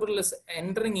middle cerebral is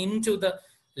entering into the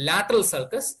lateral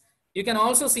sulcus. You can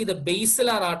also see the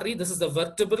basilar artery. This is the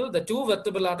vertebral. The two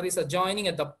vertebral arteries are joining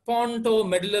at the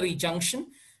pontomedullary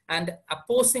junction and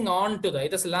opposing on to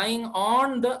it is lying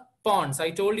on the pons. I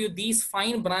told you these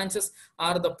fine branches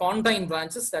are the pontine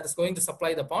branches that is going to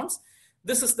supply the pons.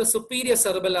 This is the superior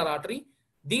cerebellar artery.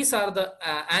 These are the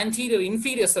anterior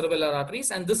inferior cerebellar arteries,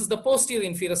 and this is the posterior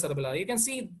inferior cerebellar. You can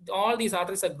see all these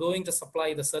arteries are going to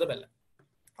supply the cerebellum.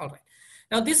 All right.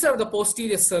 Now these are the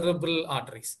posterior cerebral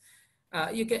arteries.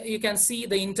 You can see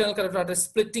the internal carotid artery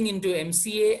splitting into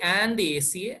MCA and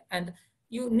ACA, and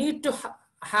you need to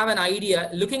have an idea,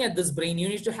 looking at this brain, you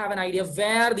need to have an idea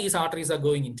where these arteries are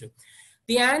going into.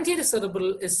 The anterior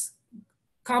cerebral is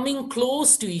coming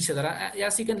close to each other.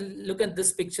 As you can look at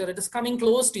this picture, it is coming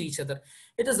close to each other.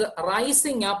 It is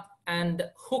rising up and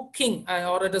hooking,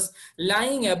 or it is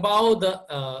lying above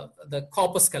the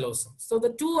corpus callosum. So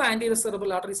the two anterior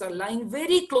cerebral arteries are lying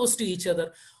very close to each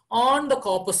other on the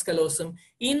corpus callosum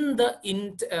in the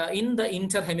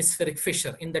interhemispheric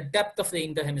fissure, in the depth of the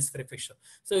interhemispheric fissure.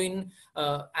 So in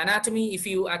anatomy, if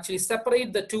you actually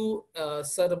separate the two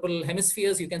cerebral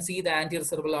hemispheres, you can see the anterior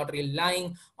cerebral artery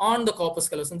lying on the corpus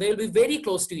callosum. They will be very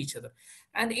close to each other.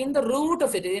 And in the root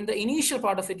of it, in the initial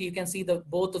part of it, you can see that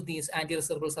both of these anterior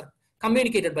cerebrals are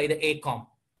communicated by the ACOM.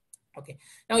 Okay.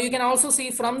 Now you can also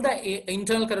see from the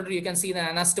internal carotid, you can see the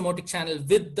anastomotic channel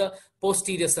with the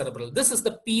posterior cerebral. This is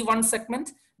the P1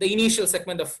 segment, the initial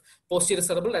segment of posterior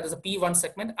cerebral. That is a P1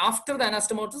 segment. After the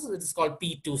anastomosis, it is called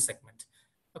P2 segment.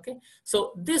 Okay.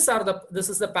 So this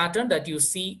is the pattern that you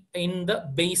see in the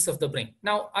base of the brain.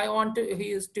 Now I want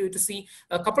to see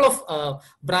a couple of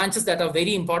branches that are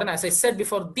very important. As I said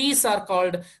before, these are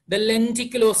called the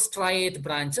lenticulostriate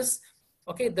branches.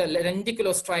 Okay, the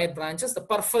lenticulostriate branches, the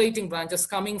perforating branches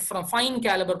coming from fine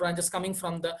caliber branches coming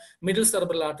from the middle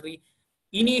cerebral artery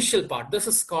initial part. This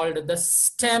is called the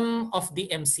stem of the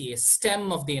MCA,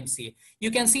 stem of the MCA. You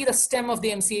can see the stem of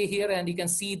the MCA here, and you can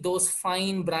see those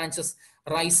fine branches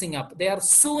rising up. They are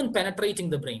soon penetrating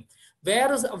the brain.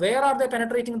 Where are they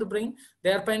penetrating the brain?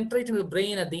 They are penetrating the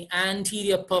brain at the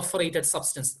anterior perforated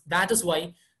substance. That is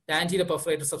why the anterior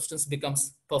perforated substance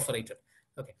becomes perforated.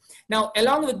 Okay. Now,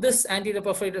 along with this anterior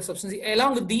perforated substance,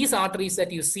 along with these arteries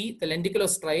that you see, the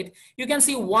lenticulostriate, you can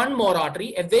see one more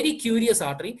artery, a very curious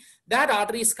artery. That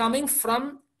artery is coming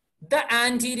from the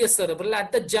anterior cerebral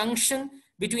at the junction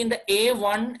between the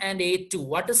A1 and A2.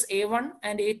 What is A1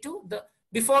 and A2? The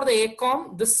Before the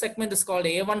ACOM, this segment is called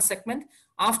A1 segment.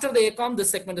 After the ACOM, this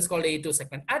segment is called A2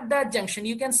 segment. At that junction,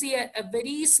 you can see a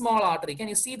very small artery. Can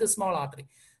you see the small artery?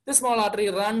 This small artery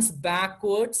runs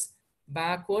backwards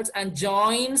and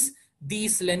joins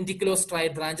these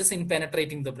lenticulostriate branches in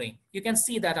penetrating the brain. You can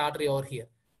see that artery over here.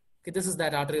 Okay, this is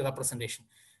that artery representation.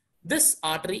 This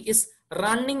artery is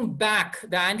running back.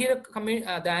 The anterior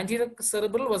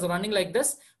cerebral was running like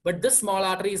this, but this small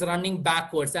artery is running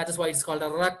backwards. That is why it's called a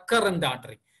recurrent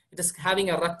artery. It is having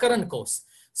a recurrent course.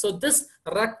 So this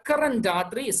recurrent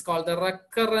artery is called the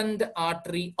recurrent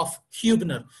artery of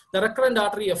Hubner. The recurrent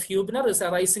artery of Hubner is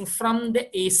arising from the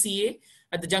ACA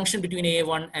at the junction between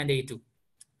A1 and A2.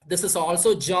 This is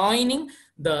also joining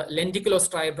the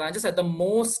lenticulostriate branches at the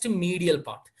most medial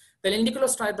part. The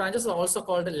lenticulostriate branches are also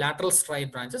called the lateral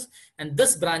striate branches, and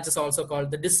this branch is also called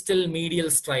the distal medial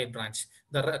striate branch,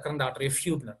 the recurrent artery of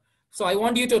Hubner. So I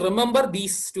want you to remember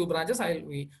these two branches. I'll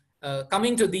be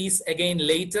coming to these again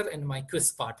later in my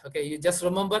quiz part. Okay, you just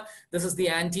remember this is the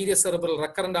anterior cerebral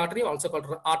recurrent artery, also called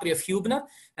artery of Hubner,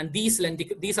 and these are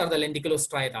the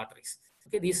lenticulostriate arteries.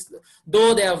 Okay, these,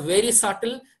 though they are very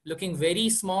subtle, looking very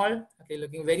small, okay,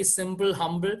 looking very simple,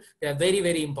 humble, they are very,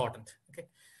 very important. Okay,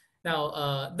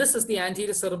 now this is the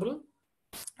anterior cerebral,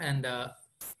 and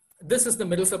this is the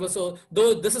middle cerebral. So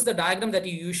though this is the diagram that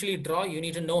you usually draw, you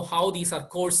need to know how these are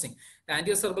coursing. The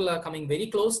anterior cerebral are coming very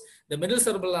close. The middle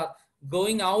cerebral are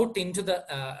going out into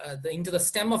the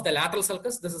stem of the lateral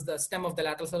sulcus. This is the stem of the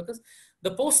lateral sulcus.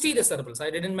 The posterior cerebrals,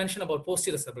 I didn't mention about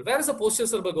posterior cerebral. Where is the posterior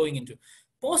cerebral going into?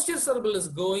 Posterior cerebral is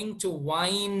going to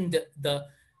wind the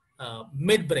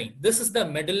midbrain. This is the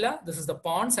medulla, this is the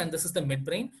pons, and this is the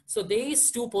midbrain. So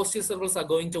these two posterior cerebrals are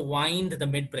going to wind the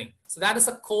midbrain. So that is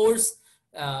a course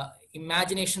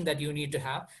imagination that you need to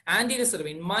have. Anterior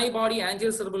cerebral, in my body,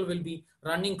 anterior cerebral will be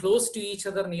running close to each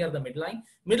other near the midline.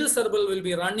 Middle cerebral will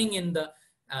be running in the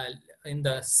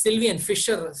Sylvian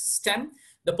fissure stem.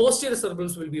 The posterior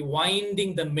cerebrals will be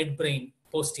winding the midbrain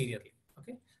posteriorly.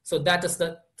 Okay, so that is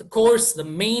the course, the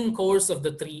main course of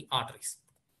the three arteries.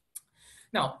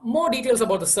 Now, more details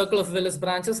about the circle of Willis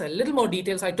branches, a little more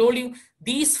details. I told you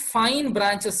these fine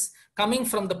branches coming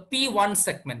from the P1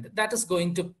 segment, that is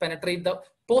going to penetrate the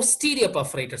posterior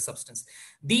perforated substance.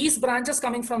 These branches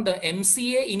coming from the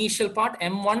MCA initial part,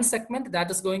 M1 segment, that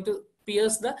is going to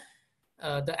pierce the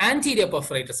anterior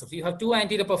perforated substance. You have two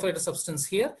anterior perforated substance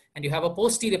here, and you have a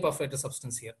posterior perforated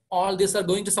substance here. All these are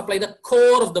going to supply the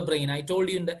core of the brain. I told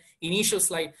you in the initial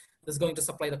slide, this is going to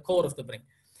supply the core of the brain.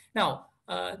 Now,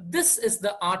 this is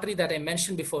the artery that I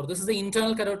mentioned before. This is the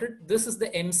internal carotid. This is the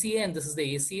MCA, and this is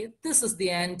the ACA. This is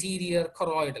the anterior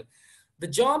choroidal. The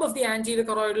job of the anterior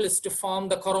choroidal is to form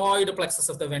the choroid plexus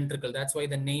of the ventricle. That's why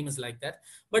the name is like that.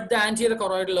 But the anterior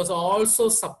choroidal is also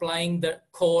supplying the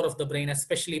core of the brain,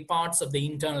 especially parts of the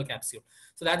internal capsule.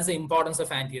 So that is the importance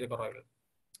of anterior choroidal.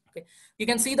 Okay. You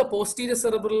can see the posterior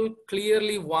cerebral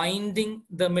clearly winding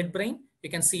the midbrain. You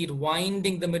can see it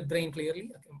winding the midbrain clearly.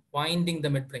 Okay. Winding the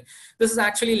midbrain. This is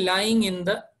actually lying in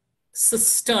the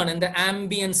cistern, in the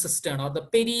ambient cistern, or the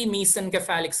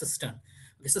perimesencephalic cistern.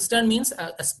 Okay, cistern means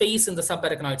a space in the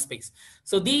subarachnoid space.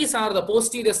 So these are the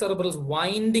posterior cerebrals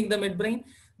winding the midbrain.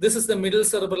 This is the middle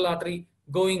cerebral artery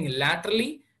going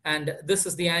laterally, and this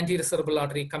is the anterior cerebral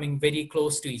artery coming very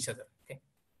close to each other. Okay.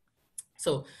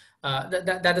 So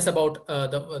that is about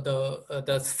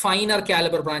the finer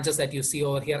caliber branches that you see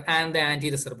over here, and the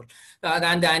anterior cerebral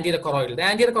and the anterior choroidal. The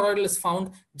anterior choroidal is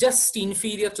found just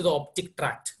inferior to the optic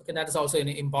tract. Okay, that is also an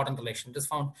important relation. It is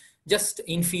found just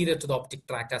inferior to the optic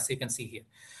tract, as you can see here.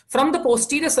 From the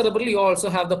posterior cerebral, you also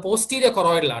have the posterior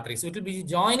choroidal artery. So it will be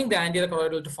joining the anterior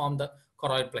choroidal to form the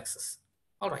choroid plexus.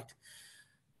 All right.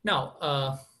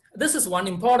 Now, this is one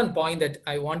important point that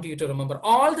I want you to remember.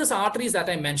 All these arteries that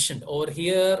I mentioned over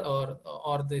here,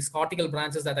 or these cortical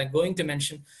branches that I'm going to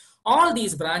mention, all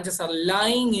these branches are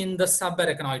lying in the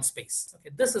subarachnoid space.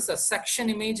 Okay, this is a section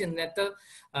image in that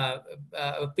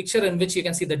a picture in which you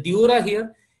can see the dura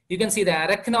here, you can see the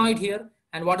arachnoid here,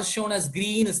 and what is shown as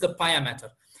green is the pia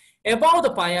mater. Above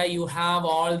the pia, you have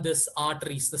all these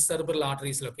arteries, the cerebral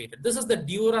arteries located. This is the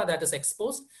dura that is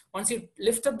exposed. Once you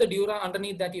lift up the dura,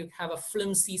 underneath that you have a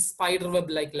flimsy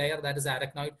spiderweb-like layer, that is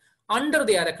arachnoid. Under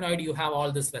the arachnoid, you have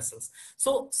all these vessels.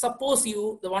 So suppose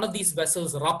one of these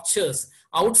vessels ruptures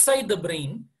outside the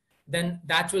brain, then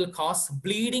that will cause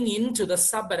bleeding into the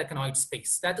subarachnoid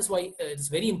space. That is why it is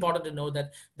very important to know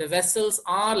that the vessels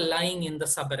are lying in the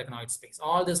subarachnoid space.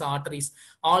 All these arteries,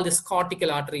 all these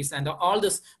cortical arteries, and all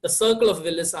this, the circle of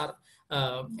Willis are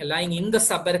lying in the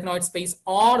subarachnoid space,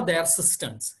 or their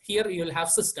cisterns. Here you will have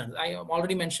cisterns. I have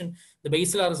already mentioned the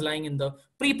basilar is lying in the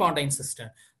prepontine cistern.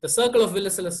 The circle of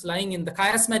Willis is lying in the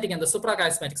chiasmatic and the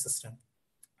suprachiasmatic cistern.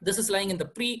 This is lying in the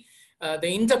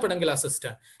interpeduncular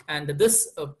cistern, and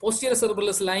this posterior cerebral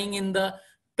is lying in the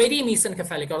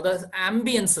perimesencephalic or the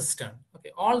ambient cistern.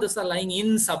 Okay, all this are lying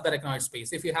in subarachnoid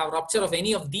space. If you have rupture of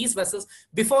any of these vessels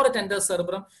before it enters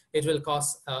cerebrum, it will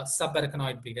cause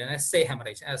subarachnoid bleed, an SA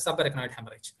hemorrhage, subarachnoid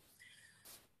hemorrhage.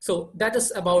 So that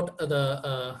is about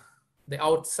the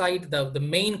outside, the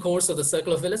main course of the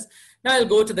circle of Willis. Now I'll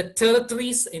go to the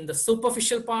territories in the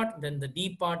superficial part, then the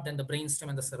deep part, then the brainstem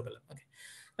and the cerebellum. Okay.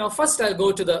 Now first I'll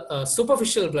go to the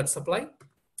superficial blood supply.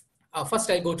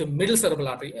 First I'll go to middle cerebral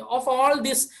artery. Of all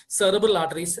these cerebral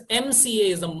arteries, MCA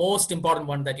is the most important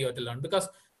one that you have to learn, because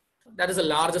that is the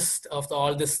largest of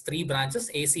all these three branches,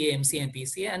 ACA, MCA, and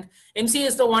PCA. And MCA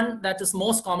is the one that is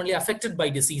most commonly affected by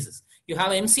diseases. You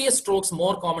have MCA strokes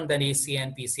more common than ACA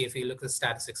and PCA if you look at the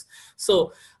statistics.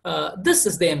 So this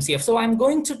is the MCF. So I'm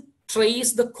going to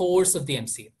trace the course of the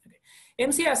MCA.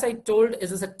 MCA, as I told,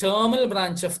 is a terminal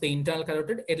branch of the internal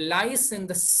carotid. It lies in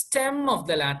the stem of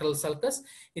the lateral sulcus.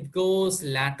 It goes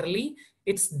laterally.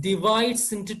 It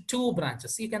divides into two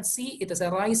branches. You can see it is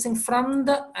arising from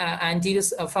the anterior,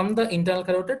 from the internal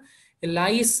carotid. It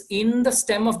lies in the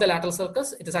stem of the lateral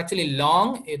sulcus. It is actually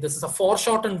long. This is a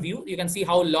foreshortened view. You can see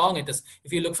how long it is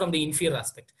if you look from the inferior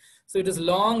aspect. So it is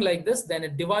long like this. Then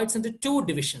it divides into two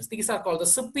divisions. These are called the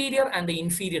superior and the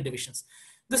inferior divisions.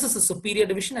 This is the superior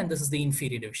division and this is the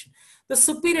inferior division. The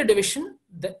superior division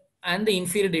and the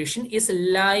inferior division is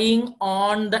lying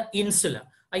on the insula.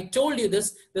 I told you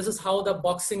this is how the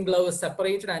boxing glove is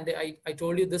separated, and I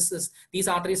told you these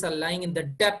arteries are lying in the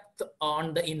depth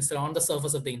on the insula, on the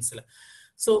surface of the insula.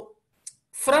 So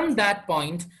from that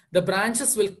point, the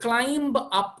branches will climb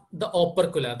up the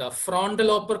opercula, the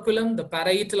frontal operculum, the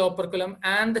parietal operculum,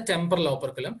 and the temporal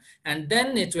operculum, and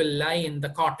then it will lie in the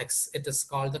cortex. It is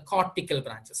called the cortical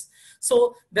branches.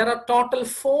 So there are total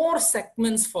 4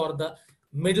 segments for the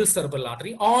middle cerebral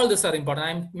artery. All these are important.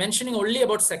 I'm mentioning only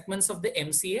about segments of the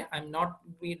MCA. I'm not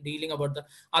dealing about the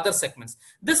other segments.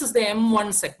 This is the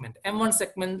M1 segment. M1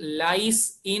 segment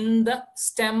lies in the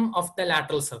stem of the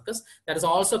lateral sulcus. That is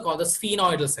also called the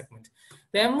sphenoidal segment.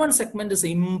 The M1 segment is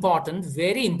important,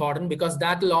 very important, because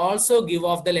that will also give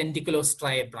off the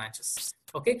lenticulostriate branches.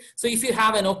 Okay, so if you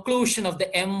have an occlusion of the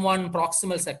M1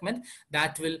 proximal segment,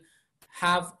 that will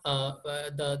have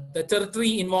the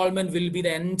territory involvement will be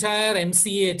the entire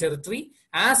MCA territory,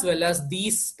 as well as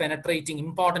these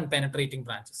important penetrating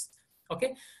branches.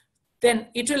 Okay, then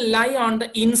it will lie on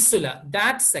the insula.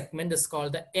 That segment is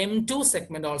called the M2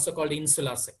 segment, also called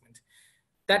insular segment.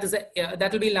 That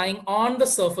will be lying on the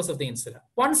surface of the insula.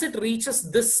 Once it reaches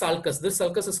this sulcus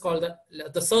is called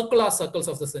the circular circles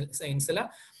of the insula.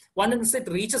 Once it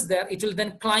reaches there, it will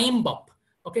then climb up.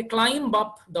 Okay, climb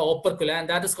up the opercula, and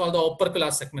that is called the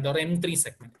opercular segment or M3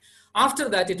 segment. After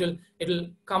that, it will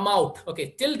come out.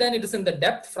 Okay, till then it is in the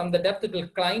depth. From the depth, it will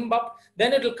climb up.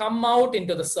 Then it will come out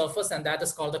into the surface, and that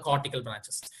is called the cortical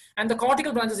branches. And the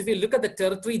cortical branches, if you look at the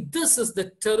territory, this is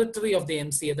the territory of the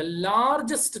MCA. The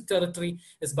largest territory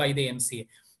is by the MCA.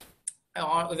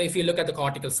 If you look at the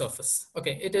cortical surface,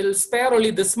 okay, it will spare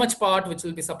only this much part which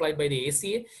will be supplied by the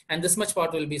ACA, and this much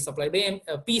part will be supplied by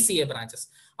PCA branches.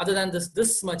 Other than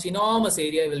this much enormous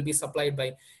area will be supplied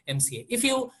by MCA. If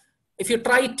you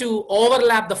try to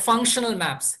overlap the functional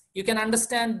maps, you can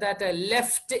understand that a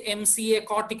left MCA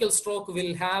cortical stroke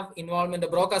will have involvement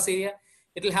of Broca's area.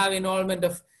 It will have involvement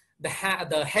of the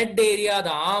head area, the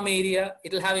arm area.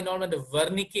 It will have involvement of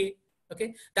Wernicke.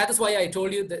 Okay, that is why I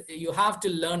told you that you have to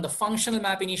learn the functional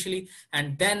map initially,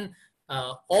 and then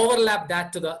overlap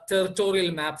that to the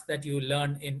territorial maps that you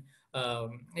learn in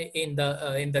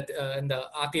the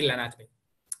arterial anatomy.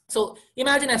 So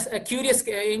imagine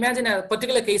a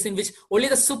particular case in which only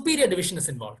the superior division is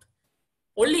involved.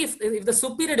 Only if the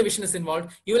superior division is involved,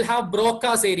 you will have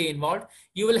Broca's area involved.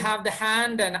 You will have the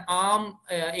hand and arm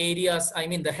areas. I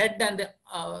mean the head and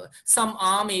some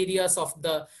arm areas of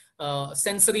the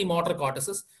sensory motor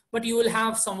cortices, but you will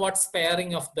have somewhat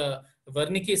sparing of the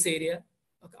Wernicke's area.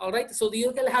 Okay, all right, so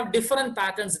you can have different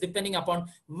patterns depending upon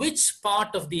which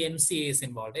part of the MCA is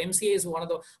involved. MCA is one of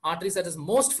the arteries that is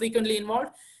most frequently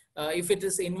involved. If it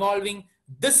is involving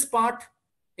this part,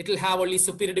 it will have only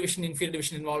superior division, inferior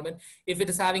division involvement. If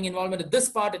it is having involvement of this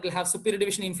part, it will have superior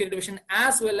division, inferior division,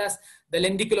 as well as the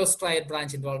lenticulostriate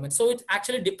branch involvement. So it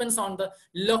actually depends on the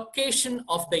location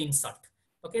of the insult.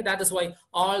 Okay, that is why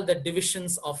all the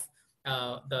divisions of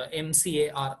the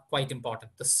MCA are quite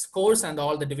important. The course and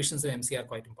all the divisions of MCA are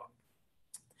quite important.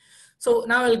 So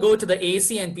now I'll go to the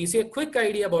ACA and PCA. A quick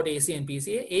idea about ACA and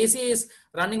PCA. ACA is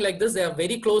running like this. They are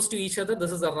very close to each other.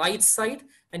 This is the right side,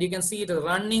 and you can see it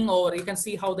running over. You can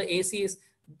see how the ACA is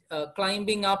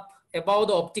climbing up above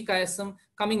the optic chiasm,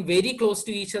 coming very close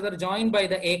to each other, joined by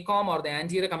the ACOM or the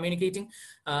anterior communicating.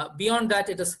 Beyond that,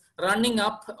 it is running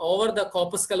up over the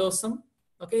corpus callosum,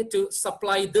 okay, to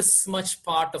supply this much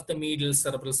part of the medial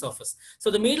cerebral surface. So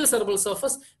the medial cerebral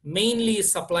surface mainly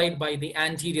is supplied by the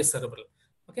anterior cerebral.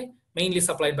 Okay, mainly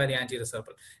supplied by the anterior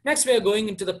cerebral. Next, we are going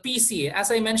into the PCA.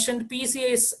 As I mentioned, PCA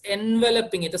is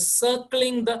enveloping, it is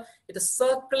circling the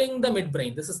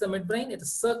midbrain. This is the midbrain, it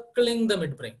is circling the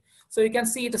midbrain. So you can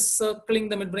see it is circling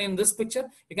the midbrain in this picture.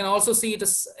 You can also see it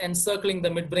is encircling the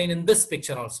midbrain in this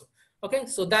picture also. Okay,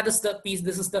 so that is the piece.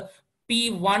 This is the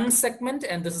P1 segment,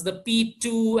 and this is the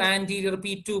P2 anterior,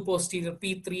 P2 posterior,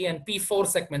 P3 and P4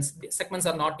 segments. Segments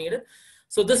are not needed.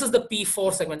 So this is the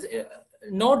P4 segment.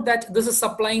 Note that this is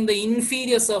supplying the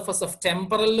inferior surface of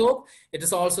temporal lobe. It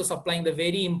is also supplying the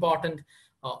very important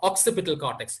occipital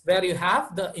cortex, where you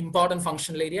have the important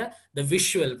functional area,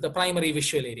 the primary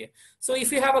visual area. So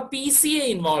if you have a PCA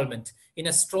involvement in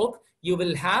a stroke, you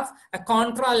will have a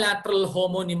contralateral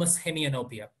homonymous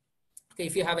hemianopia. Okay,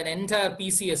 if you have an entire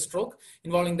PCA stroke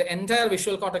involving the entire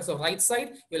visual cortex of right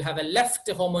side, you will have a left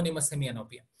homonymous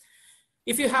hemianopia.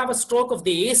 If you have a stroke of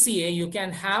the ACA, you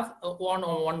can have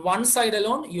on one side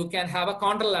alone, you can have a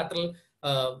contralateral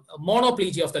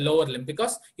monoplegia of the lower limb,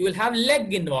 because you will have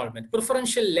leg involvement,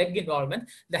 preferential leg involvement.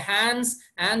 The hands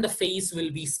and the face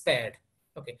will be spared.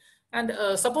 Okay, and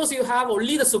suppose you have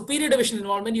only the superior division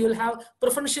involvement, you will have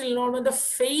preferential involvement of the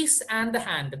face and the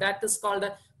hand. That is called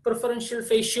a preferential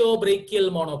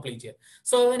faciobrachial monoplegia.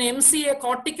 So an MCA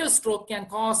cortical stroke can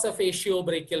cause a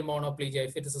faciobrachial monoplegia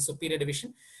if it is a superior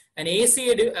division. An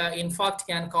ACA, in fact,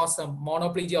 can cause a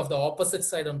monoplegia of the opposite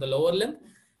side on the lower limb.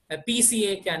 A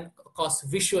PCA can cause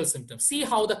visual symptoms. See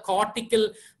how the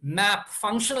cortical map,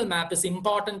 functional map, is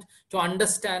important to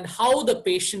understand how the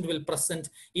patient will present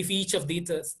if each of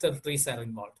these territories are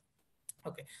involved.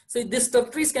 Okay, so these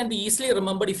territories can be easily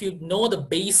remembered if you know the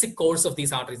basic course of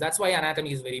these arteries. That's why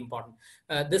anatomy is very important.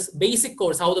 This basic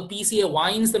course, how the PCA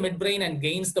winds the midbrain and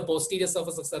gains the posterior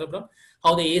surface of cerebrum,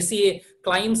 how the ACA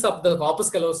climbs up the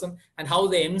corpus callosum, and how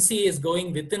the MCA is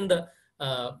going within the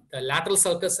lateral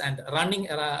sulcus and running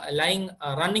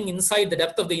inside the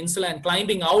depth of the insula and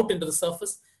climbing out into the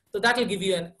surface. So that will give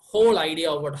you a whole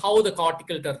idea about how the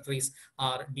cortical territories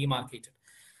are demarcated.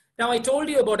 Now, I told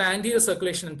you about anterior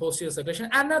circulation and posterior circulation.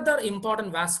 Another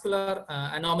important vascular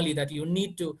anomaly that you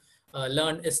need to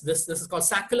learn is this. This is called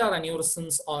saccular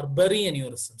aneurysms or Berry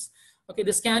aneurysms. Okay,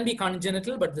 this can be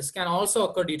congenital, but this can also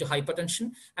occur due to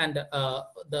hypertension. And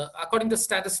according to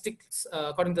statistics,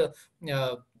 according to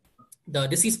the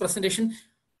disease presentation,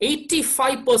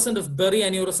 85% of Berry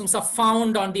aneurysms are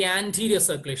found on the anterior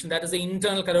circulation. That is the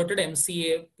internal carotid,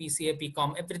 MCA, PCA,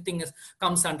 PCOM, everything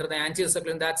comes under the anterior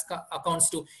circulation. That accounts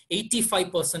to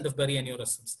 85% of Berry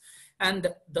aneurysms.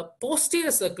 And the posterior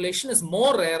circulation is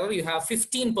more rarer. You have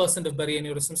 15% of Berry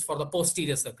aneurysms for the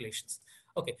posterior circulations.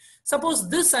 Okay, suppose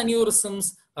this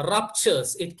aneurysms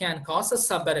ruptures, it can cause a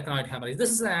subarachnoid hemorrhage. This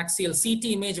is an axial CT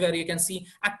image where you can see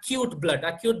acute blood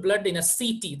in a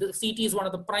CT. The CT is one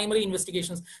of the primary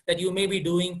investigations that you may be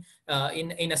doing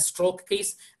in a stroke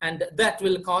case, and that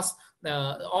will cause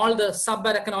all the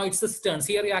subarachnoid cisterns.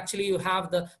 Here you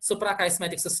have the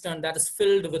suprachiasmatic cistern that is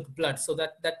filled with blood. So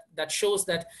that shows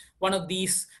that one of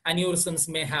these aneurysms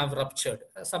may have ruptured.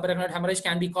 Subarachnoid hemorrhage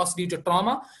can be caused due to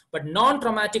trauma, but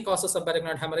non-traumatic cause of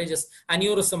subarachnoid hemorrhage is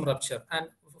aneurysm rupture. And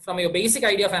from your basic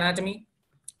idea of anatomy,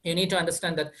 you need to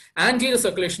understand that anterior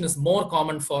circulation is more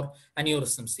common for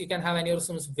aneurysms. You can have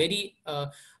aneurysms very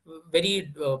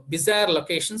bizarre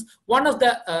locations. One of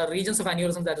the regions of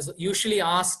aneurysm that is usually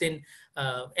asked in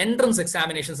entrance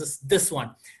examinations is this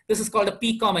one. This is called a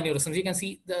PCOM aneurysm. You can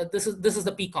see this is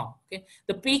the PCOM. Okay,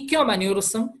 the PCOM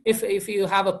aneurysm. If you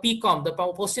have a PCOM, the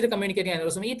posterior communicating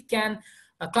aneurysm, it can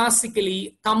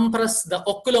classically compress the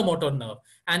oculomotor nerve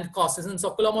and cause, since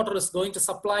oculomotor is going to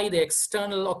supply the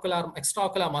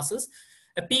extraocular muscles,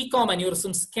 a PCOM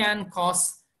aneurysms can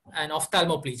cause an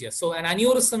ophthalmoplegia. So an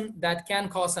aneurysm that can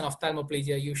cause an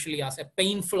ophthalmoplegia, usually as a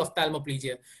painful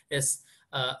ophthalmoplegia, is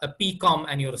a PCOM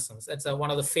aneurysms. That's one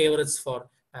of the favorites for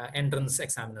entrance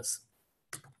examiners.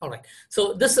 All right,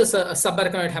 so this is a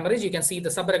subarachnoid hemorrhage. You can see the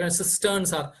subarachnoid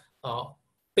cisterns are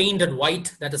painted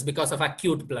white. That is because of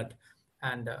acute blood.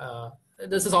 And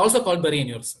this is also called Berry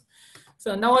aneurysm.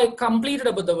 So now I completed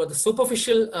about the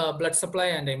superficial blood supply,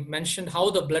 and I mentioned how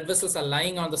the blood vessels are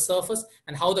lying on the surface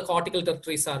and how the cortical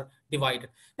territories are divided.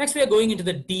 Next, we are going into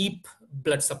the deep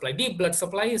blood supply. Deep blood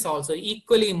supply is also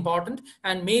equally important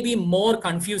and maybe more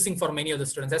confusing for many of the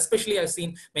students, especially I've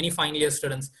seen many final year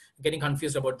students getting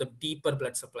confused about the deeper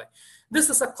blood supply. This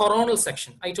is a coronal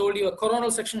section. I told you a coronal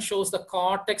section shows the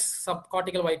cortex,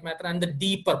 subcortical white matter, and the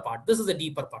deeper part. This is the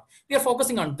deeper part. We are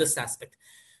focusing on this aspect.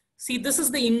 See, this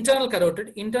is the internal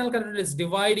carotid. Internal carotid is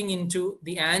dividing into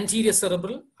the anterior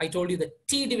cerebral. I told you the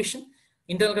T division.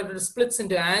 Internal carotid splits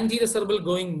into anterior cerebral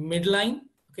going midline.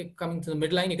 Okay, coming to the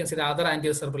midline, you can see the other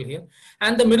anterior cerebral here.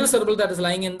 And the middle cerebral that is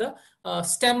lying in the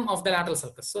stem of the lateral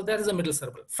sulcus. So that is the middle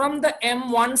cerebral. From the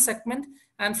M1 segment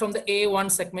and from the A1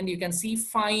 segment, you can see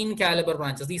fine caliber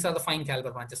branches. These are the fine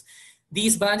caliber branches.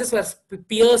 These branches were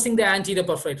piercing the anterior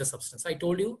perforated substance. I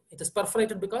told you it is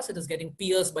perforated because it is getting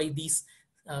pierced by these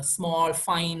small,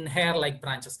 fine hair-like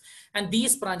branches. And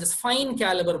these branches, fine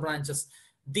caliber branches,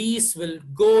 these will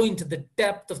go into the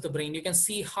depth of the brain. You can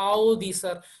see how these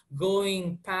are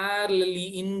going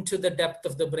parallelly into the depth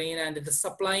of the brain, and it is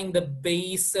supplying the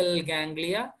basal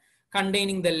ganglia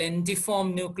containing the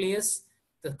lentiform nucleus,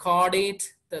 the caudate.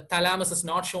 The thalamus is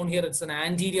not shown here. It's an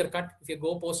anterior cut. If you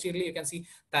go posteriorly, you can see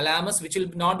thalamus, which will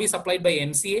not be supplied by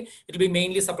MCA. It will be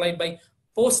mainly supplied by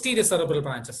posterior cerebral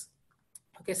branches.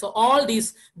 Okay, so all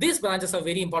these branches are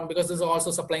very important because this is also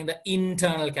supplying the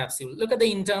internal capsule. Look at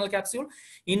the internal capsule.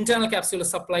 Internal capsule is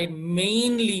supplied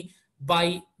mainly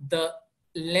by the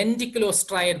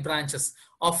lenticulostriate branches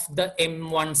of the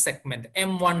M1 segment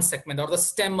or the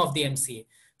stem of the MCA.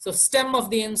 So stem of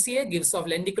the MCA gives off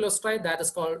lenticulostriate, that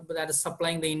is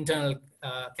supplying the internal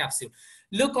capsule.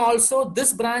 Look also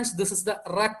this branch, this is the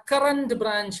recurrent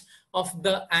branch of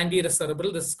the anterior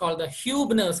cerebral. This is called the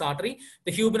Huebner's artery.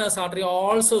 The Huebner's artery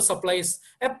also supplies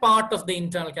a part of the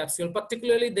internal capsule,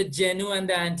 particularly the genu and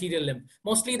the anterior limb.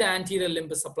 Mostly the anterior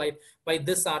limb is supplied by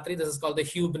this artery. This is called the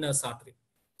Huebner's artery.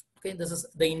 Okay, this is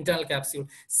the internal capsule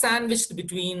sandwiched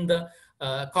between the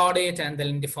caudate and the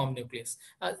lentiform nucleus.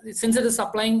 Since it is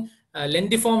supplying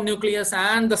lentiform nucleus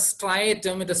and the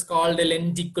striatum, it is called a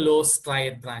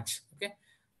lenticulostriate branch. Okay,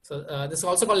 so this is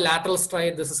also called lateral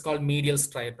striate. This is called medial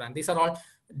striate branch. These are all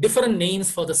different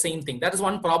names for the same thing. That is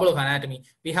one problem of anatomy.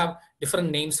 We have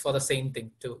different names for the same thing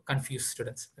to confuse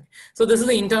students. Okay. So this is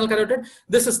the internal carotid.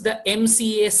 This is the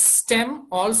MCA stem,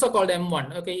 also called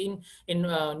M1. Okay, in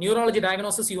neurology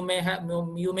diagnosis, you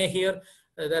may hear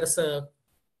there is a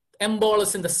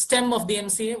embolus in the stem of the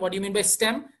MCA. What do you mean by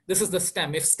stem? This is the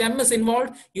stem. If stem is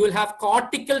involved, you will have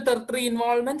cortical tertiary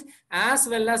involvement as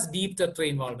well as deep tertiary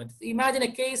involvement. Imagine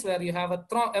a case where you have a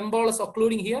embolus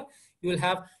occluding here. You will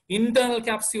have internal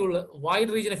capsule, wide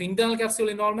region of internal capsule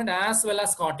involvement as well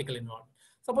as cortical involvement.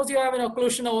 Suppose you have an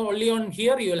occlusion only on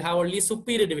here, you will have only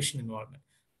superior division involvement.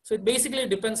 So it basically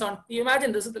depends on, you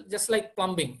imagine this is just like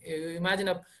plumbing. You imagine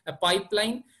a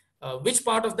pipeline. Which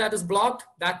part of that is blocked,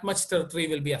 that much territory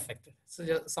will be affected. So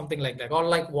just something like that, or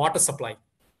like water supply,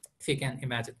 if you can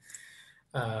imagine.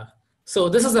 So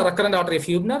this is the recurrent artery of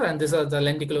Huebner, and these are the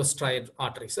lenticulostriate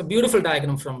arteries. A beautiful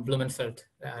diagram from Blumenfeld.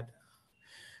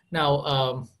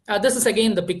 Now, this is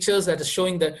again the pictures that is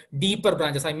showing the deeper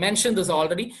branches. I mentioned this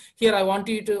already. Here, I want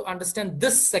you to understand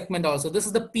this segment also. This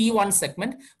is the P1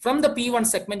 segment. From the P1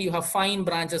 segment, you have fine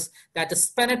branches that is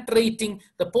penetrating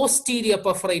the posterior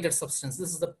perforated substance.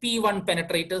 This is the P1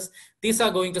 penetrators. These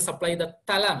are going to supply the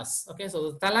thalamus. Okay,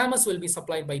 so the thalamus will be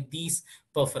supplied by these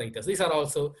perforators. These are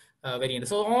also very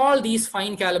interesting. So all these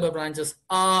fine caliber branches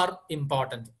are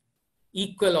important.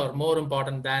 Equal or more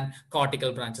important than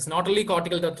cortical branches. Not only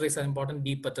cortical tertiaries are important,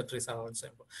 deeper tertiaries are also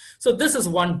important. So this is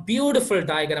one beautiful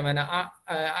diagram, and I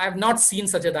have not seen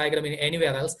such a diagram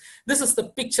anywhere else. This is the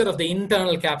picture of the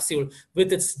internal capsule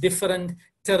with its different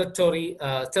territory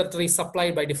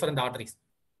supplied by different arteries.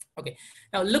 Okay,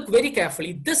 now look very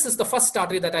carefully. This is the first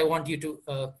artery that I want you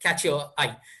to catch your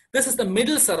eye. This is the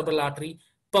middle cerebral artery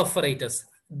perforators.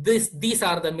 These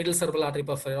are the middle cerebral artery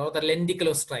perforator or the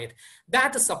lenticulostriate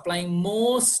that is supplying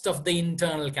most of the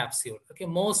internal capsule. Okay,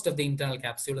 most of the internal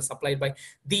capsule is supplied by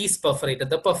these perforators.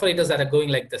 The perforators that are going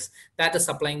like this, that is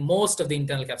supplying most of the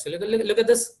internal capsule. Look at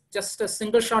this, just a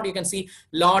single shot. You can see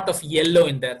a lot of yellow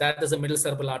in there. That is the middle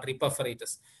cerebral artery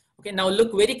perforators. Okay, now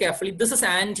look very carefully. This is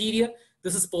anterior.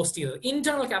 This is posterior.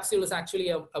 Internal capsule is actually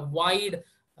a wide.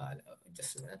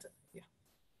 Just a minute.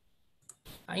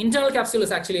 Internal capsule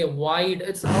is actually a wide,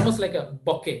 it's almost like a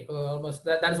bouquet, almost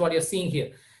that is what you're seeing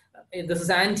here. This is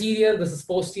anterior, this is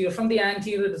posterior. From the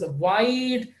anterior, it is a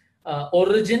wide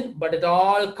origin, but it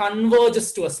all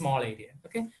converges to a small area.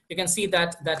 Okay, you can see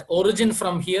that origin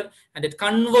from here, and it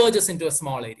converges into a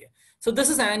small area. So this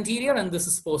is anterior and this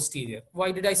is posterior.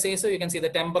 Why did I say so? You can see the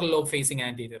temporal lobe facing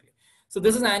anteriorly. So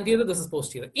this is anterior, this is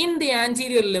posterior. In the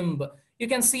anterior limb, you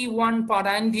can see one part,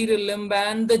 anterior limb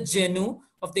and the genu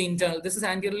of the internal. This is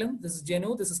anterior limb, this is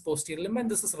genu, this is posterior limb, and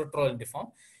this is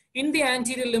retrolendiform. In the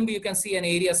anterior limb, you can see an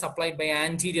area supplied by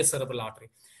anterior cerebral artery.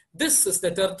 This is the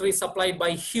territory supplied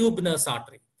by Huebner's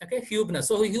artery. Okay, Huebner.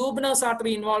 So Huebner's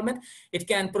artery involvement, it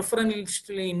can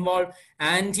preferentially involve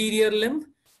anterior limb,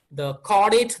 the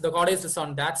caudate is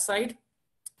on that side,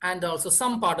 and also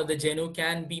some part of the genu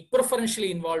can be preferentially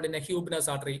involved in a Huebner's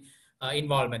artery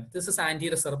involvement. This is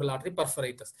anterior cerebral artery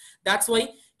perforators. That's why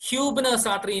Huebner's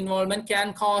artery involvement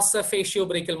can cause a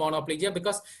faciobrachial monoplegia,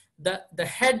 because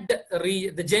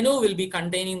the genu will be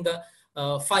containing the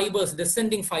fibers,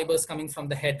 descending fibers coming from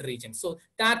the head region. So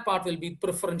that part will be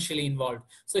preferentially involved.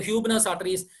 So Huebner's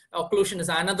arteries occlusion is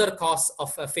another cause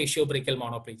of faciobrachial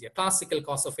monoplegia, classical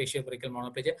cause of faciobrachial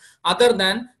monoplegia, other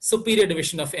than superior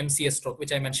division of MCS stroke,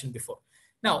 which I mentioned before.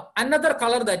 Now, another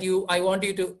color that I want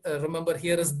you to remember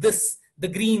here is this, the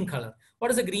green color. What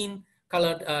is a green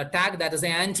colored tag? That is the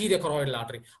anterior choroidal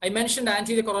artery. I mentioned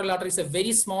anterior choroidal artery is a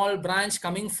very small branch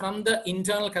coming from the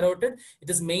internal carotid. It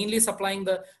is mainly supplying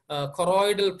the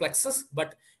choroidal plexus,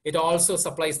 but it also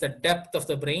supplies the depth of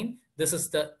the brain. This is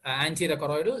the anterior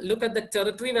choroidal. Look at the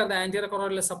territory where the anterior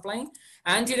choroidal is supplying.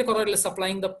 Anterior choroidal is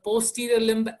supplying the posterior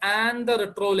limb and the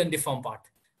retrolendiform part.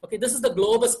 Okay, this is the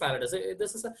globus pallidus.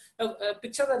 This is a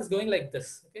picture that is going like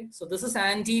this. Okay, so this is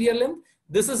anterior limb,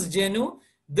 this is genu,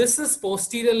 this is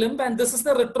posterior limb, and this is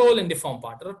the retrolendiform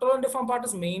part. The retrolendiform part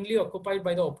is mainly occupied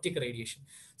by the optic radiation.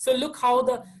 So look how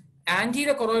the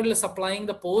anterior choroidal is supplying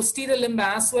the posterior limb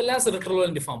as well as the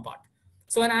retrolendiform part.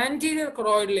 So an anterior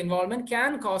choroidal involvement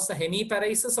can cause a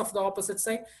hemiparesis of the opposite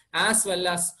side as well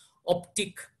as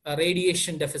optic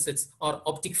radiation deficits or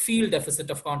optic field deficit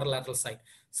of contralateral side.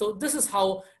 So this is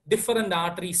how different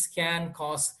arteries can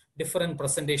cause different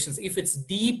presentations if it's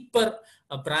deeper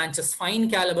branches, fine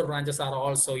caliber branches are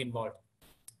also involved.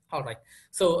 All right.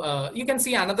 So you can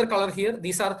see another color here.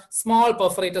 These are small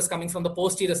perforators coming from the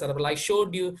posterior cerebral. I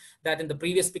showed you that in the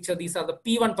previous picture. These are the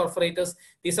P1 perforators.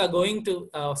 These are going to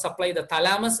supply the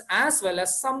thalamus as well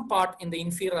as some part in the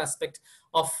inferior aspect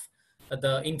of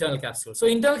the internal capsule. So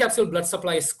internal capsule blood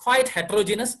supply is quite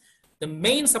heterogeneous. The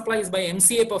main supply is by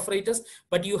MCA perforators,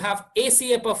 but you have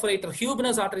ACA perforator,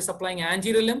 Huebner's artery supplying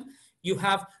anterior limb. You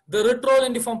have the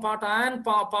retrolendiform part and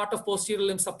part of posterior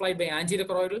limb supplied by anterior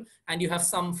choroidal, and you have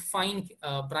some fine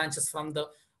branches from the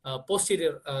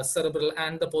posterior cerebral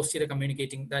and the posterior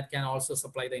communicating that can also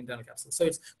supply the internal capsule. So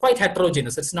it's quite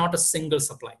heterogeneous. It's not a single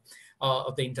supply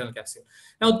of the internal capsule.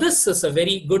 Now this is a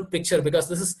very good picture because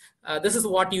this is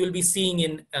what you will be seeing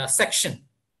in section.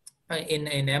 In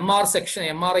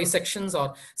MRI sections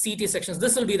or CT sections,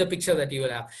 this will be the picture that you will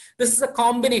have. This is a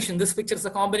combination. This picture is a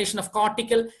combination of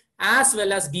cortical as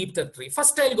well as deep territory.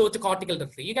 First, I'll go to cortical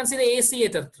territory. You can see the ACA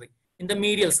territory in the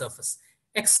medial surface,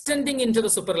 extending into the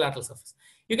superlateral surface.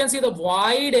 You can see the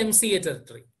wide MCA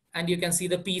territory, and you can see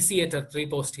the PCA territory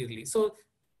posteriorly. So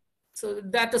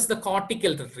that is the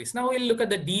cortical territories. Now we'll look at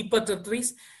the deeper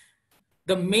territories.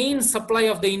 The main supply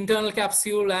of the internal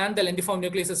capsule and the lendiform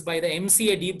nucleus is by the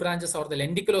MCA deep branches or the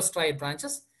lendiculostriate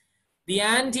branches. The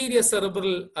anterior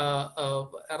cerebral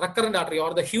recurrent artery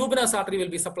or the Huebner's artery will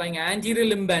be supplying anterior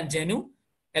limb and genu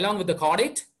along with the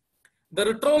caudate. The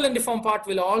retrolendiform part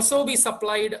will also be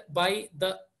supplied by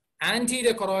the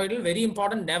anterior choroidal. Very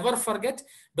important, never forget.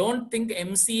 Don't think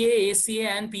MCA,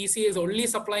 ACA and PCA is only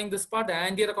supplying this part. The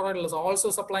anterior choroidal is also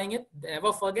supplying it.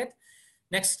 Never forget.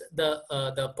 Next,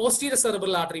 the posterior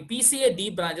cerebral artery, PCA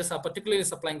deep branches are particularly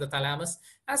supplying the thalamus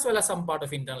as well as some part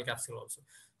of internal capsule also.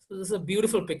 So this is a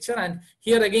beautiful picture, and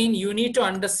here again you need to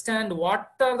understand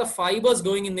what are the fibers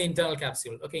going in the internal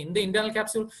capsule. Okay, in the internal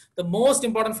capsule, the most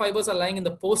important fibers are lying in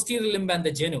the posterior limb and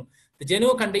the genu. The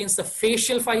genu contains the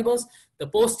facial fibers. The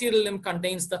posterior limb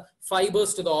contains the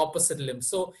fibers to the opposite limb.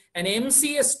 So an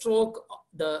MCA stroke,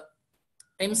 the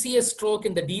MCA stroke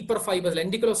in the deeper fibers,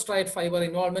 lendiculostriate fiber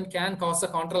involvement can cause a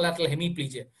contralateral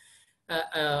hemiplegia.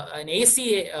 An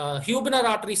ACA, Huebner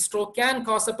artery stroke can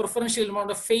cause a preferential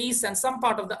amount of face and some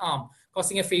part of the arm,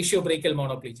 causing a faciobrachial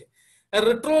monoplegia. A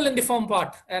retrolendiform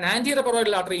part, an anterior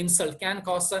choroidal artery insult can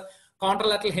cause a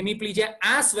contralateral hemiplegia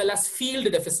as well as field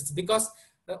deficits because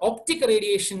the optic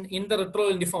radiation in the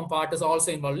retrolendiform part is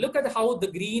also involved. Look at how the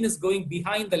green is going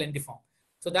behind the lendiform.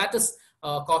 So that is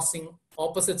causing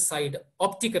opposite side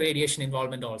optic radiation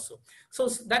involvement also. So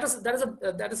that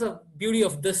is a beauty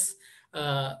of this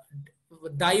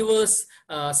diverse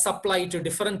supply to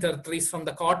different territories from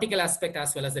the cortical aspect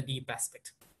as well as the deep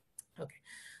aspect. Okay,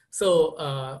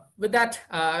 So with that,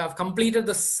 I've completed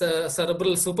the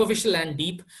cerebral, superficial and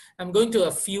deep. I'm going to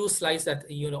a few slides that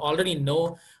you already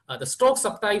know. The stroke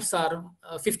subtypes are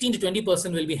 15 to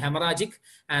 20% will be hemorrhagic,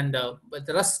 and but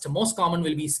the rest, most common,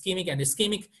 will be ischemic and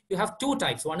ischemic. You have two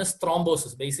types. One is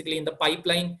thrombosis. Basically, in the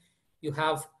pipeline, you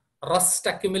have rust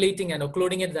accumulating and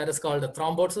occluding it. That is called a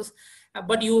thrombosis.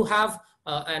 But you have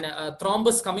a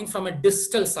thrombus coming from a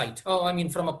distal site,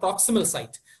 from a proximal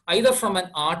site, either from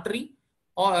an artery,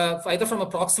 or either from a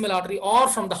proximal artery or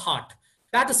from the heart.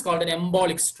 That is called an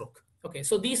embolic stroke. Okay,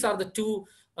 so these are the two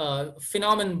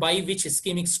phenomenon by which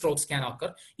ischemic strokes can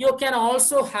occur. You can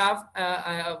also have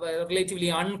a relatively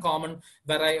uncommon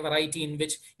variety in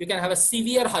which you can have a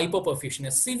severe hypoperfusion,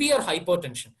 a severe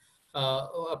hypotension,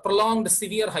 a prolonged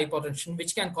severe hypotension,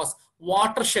 which can cause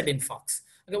watershed infarcts.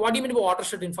 Okay, what do you mean by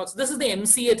watershed infarcts? This is the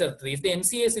MCA tertiary. If the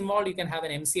MCA is involved, you can have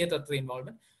an MCA tertiary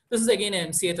involvement. This is again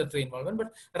an MCA tertiary involvement,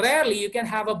 but rarely you can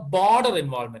have a border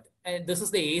involvement. And this is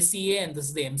the ACA and this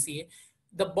is the MCA.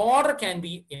 The border can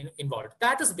be involved.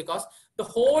 That is because the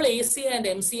whole ACA and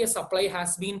MCA supply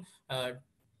has been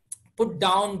put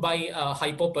down by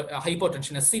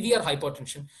hypotension, a severe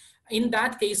hypotension. In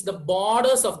that case, the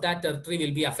borders of that territory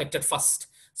will be affected first.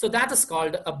 So that is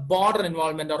called a border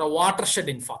involvement or a watershed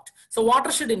infarct. So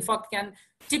watershed infarct can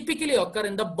typically occur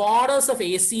in the borders of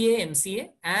ACA, MCA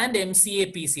and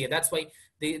MCA, PCA. That's why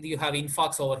you have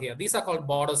infarcts over here. These are called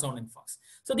border zone infarcts.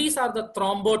 So these are the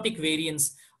thrombotic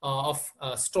variants of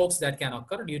strokes that can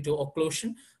occur due to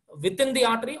occlusion within the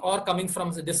artery or coming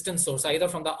from the distant source, either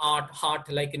from the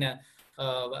heart, like in a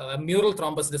mural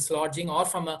thrombus dislodging, or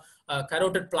from a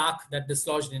carotid plaque that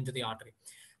dislodged into the artery.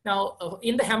 Now,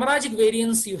 in the hemorrhagic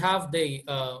variants, you have the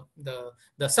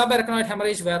subarachnoid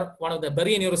hemorrhage, where one of the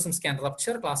berry aneurysms can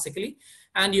rupture classically,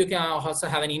 and you can also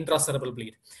have an intracerebral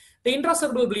bleed. The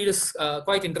intracerebral bleed is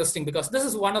quite interesting because this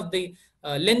is one of the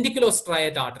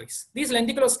lenticulostriate arteries. These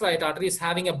lenticulostriate arteries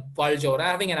having a bulge or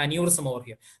having an aneurysm over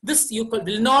here. This you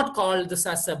will not call this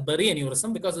as a berry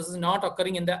aneurysm because this is not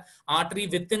occurring in the artery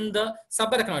within the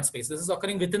subarachnoid space. This is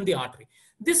occurring within the artery.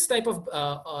 This type of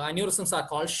aneurysms are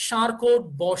called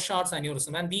Charcot-Bouchard's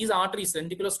aneurysm, and these arteries,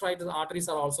 lenticulostriate arteries,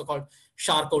 are also called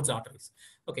Charcot's arteries.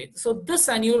 Okay, so these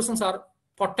aneurysms are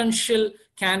potential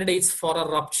candidates for a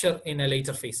rupture in a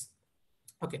later phase.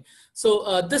 Okay,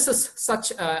 so this is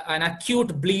such an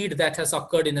acute bleed that has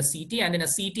occurred in a CT, and in a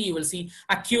CT you will see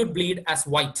acute bleed as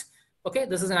white. Okay,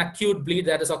 this is an acute bleed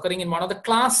that is occurring in one of the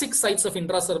classic sites of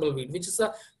intracerebral bleed, which is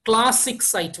a classic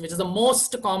site, which is the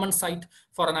most common site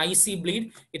for an IC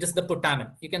bleed. It is the putamen.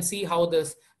 You can see how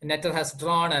this netter has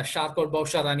drawn a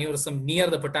Charcot-Bouchard aneurysm near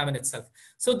the putamen itself.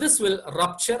 So this will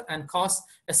rupture and cause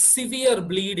a severe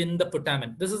bleed in the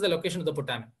putamen. This is the location of the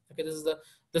putamen. Okay,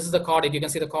 this is the caudate. You can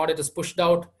see the caudate is pushed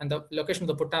out and the location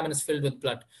of the putamen is filled with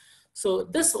blood. So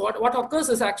this, what occurs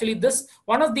is actually this,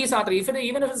 one of these arteries,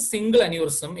 even if it's a single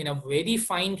aneurysm in a very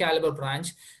fine caliber branch,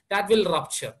 that will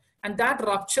rupture. And that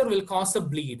rupture will cause a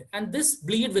bleed. And this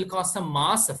bleed will cause a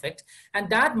mass effect. And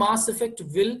that mass effect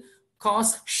will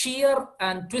cause shear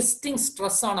and twisting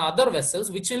stress on other vessels,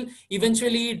 which will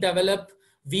eventually develop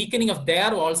weakening of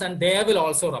their walls, and they will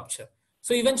also rupture.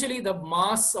 So eventually the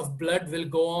mass of blood will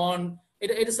go on.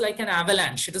 It is like an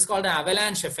avalanche. It is called an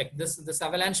avalanche effect. This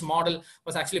avalanche model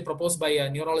was actually proposed by a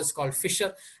neurologist called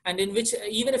Fisher, and in which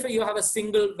even if you have a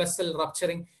single vessel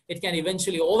rupturing, it can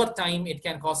eventually, over time, it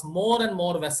can cause more and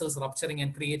more vessels rupturing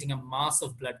and creating a mass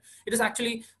of blood. It is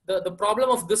actually, the problem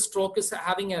of this stroke is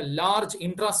having a large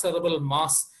intracerebral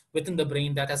mass within the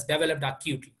brain that has developed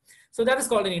acutely. So that is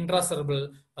called an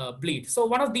intracerebral bleed. So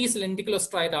one of these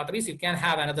lenticulostriate arteries, you can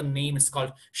have another name, is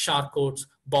called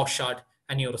Charcot-Bouchard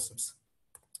aneurysms.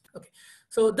 Okay,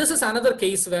 so this is another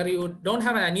case where you don't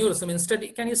have an aneurysm.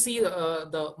 Instead, can you see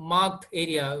the marked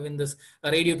area in this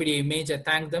radiopedia image? I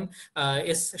thank them,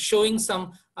 is showing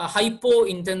some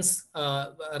hypo-intense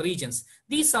regions.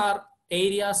 These are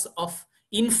areas of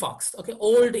infarcts, okay,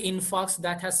 old infarcts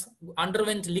that has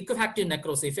underwent liquefactive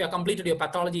necrosis. If you have completed your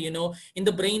pathology, you know, in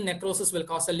the brain, necrosis will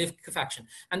cause a liquefaction,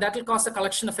 and that will cause a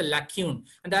collection of a lacune,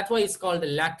 and that's why it's called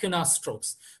lacunar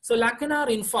strokes. So lacunar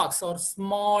infarcts or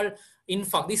small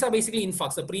infarct, these are basically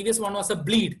infarcts. The previous one was a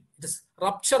bleed, it is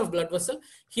rupture of blood vessel.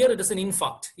 Here it is an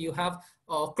infarct. You have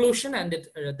occlusion, and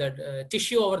the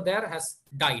tissue over there has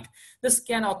died. This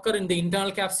can occur in the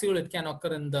internal capsule. It can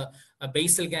occur in the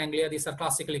basal ganglia. These are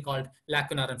classically called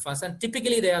lacunar infarcts, and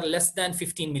typically they are less than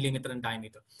 15 millimeter in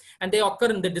diameter, and they occur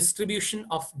in the distribution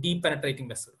of deep penetrating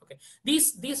vessel. Okay,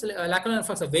 these lacunar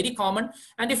infarcts are very common,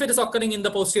 and if it is occurring in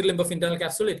the posterior limb of internal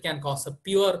capsule, it can cause a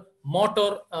pure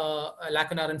motor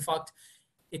lacunar infarct.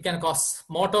 It can cause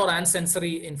motor and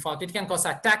sensory infarct. It can cause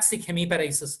ataxic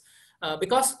hemiparesis.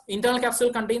 because internal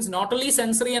capsule contains not only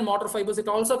sensory and motor fibers, it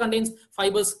also contains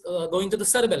fibers going to the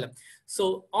cerebellum.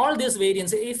 So all these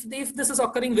variants, if this is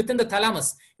occurring within the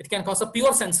thalamus, it can cause a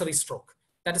pure sensory stroke.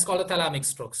 That is called a thalamic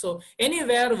stroke. So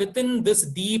anywhere within this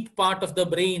deep part of the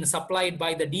brain supplied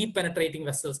by the deep penetrating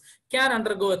vessels can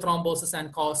undergo a thrombosis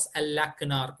and cause a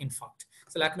lacunar infarct.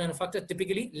 So lacunar infarct are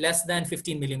typically less than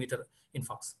 15 millimeter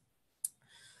infarcts.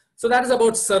 So that is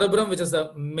about cerebrum, which is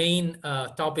the main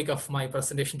topic of my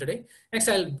presentation today. Next,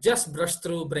 I'll just brush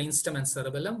through brainstem and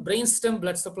cerebellum. Brainstem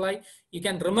blood supply, you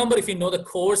can remember if you know the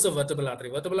course of vertebral artery.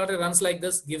 Vertebral artery runs like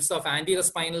this, gives off anterior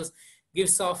spinals,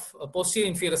 gives off posterior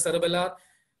inferior cerebellar,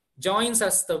 joins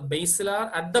as the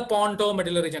basilar at the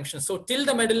ponto-medullary junction. So till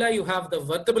the medulla, you have the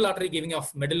vertebral artery giving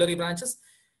off medullary branches.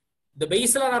 The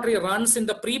basilar artery runs in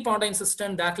the pre-pontine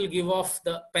system that will give off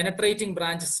the penetrating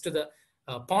branches to the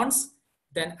pons.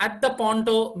 Then at the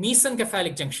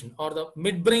ponto-mesencephalic junction or the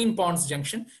midbrain pons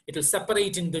junction, it will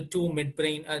separate into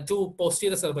two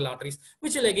posterior cerebral arteries,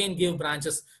 which will again give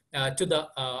branches to the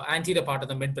anterior part of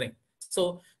the midbrain.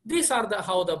 So these are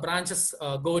how the branches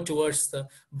go towards the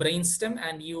brainstem,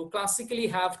 and you classically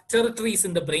have territories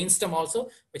in the brainstem also,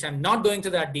 which I'm not going to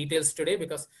that details today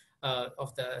because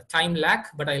of the time lag,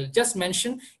 but I'll just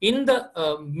mention in the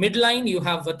midline, you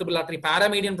have vertebral artery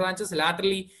paramedian branches.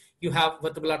 Laterally, you have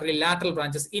vertebral artery lateral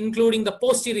branches, including the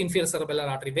posterior inferior cerebellar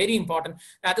artery. Very important.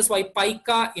 That is why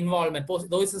pica involvement,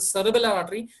 though it's a cerebellar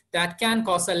artery, that can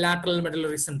cause a lateral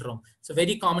medullary syndrome. So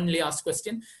very commonly asked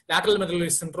question, lateral medullary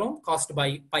syndrome caused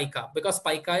by pica, because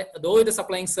pica, though it is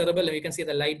supplying cerebellum, you can see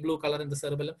the light blue color in the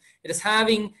cerebellum, it is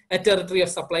having a territory of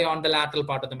supply on the lateral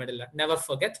part of the medulla. Never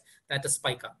forget, that is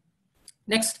pica.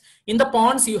 Next, in the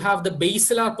pons, you have the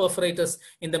basilar perforators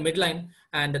in the midline,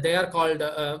 and they are called,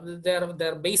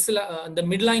 they're basilar, the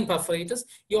midline perforators.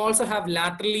 You also have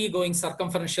laterally going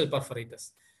circumferential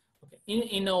perforators.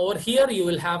 Okay. Over here, you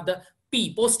will have the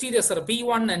posterior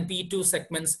P1 and P2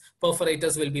 segments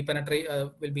perforators will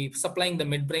be supplying the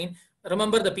midbrain.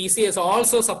 Remember, the PCA is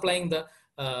also supplying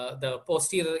the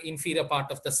posterior inferior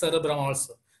part of the cerebrum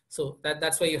also. So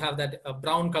that's why you have that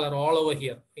brown color all over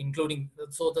here, including,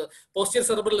 so the posterior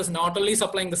cerebral is not only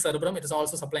supplying the cerebrum, it is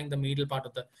also supplying the medial part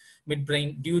of the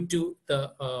midbrain due to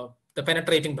the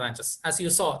penetrating branches. As you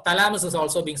saw, thalamus is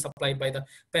also being supplied by the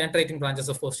penetrating branches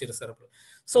of posterior cerebral.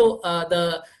 So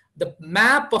the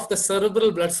map of the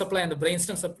cerebral blood supply and the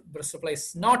brainstem blood supply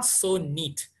is not so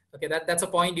neat. Okay, that's a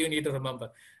point you need to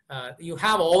remember. You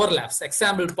have overlaps.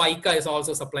 Example, pica is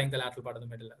also supplying the lateral part of the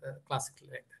medulla, classically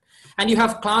like that. And you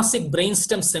have classic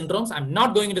brainstem syndromes. I'm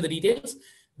not going into the details.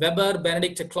 Weber,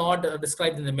 Benedict, Claude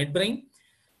described in the midbrain.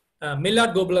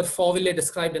 Millard, Gobler, Fauville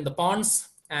described in the pons,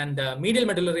 and medial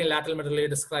medullary and lateral medullary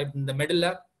described in the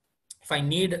medulla. If I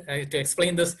need to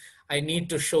explain this, I need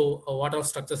to show what all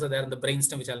structures are there in the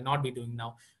brainstem, which I'll not be doing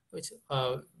now, which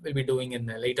we'll be doing in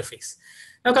a later phase.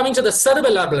 Now coming to the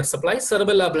cerebellar blood supply.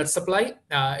 Cerebellar blood supply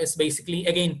is basically,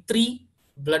 again, 3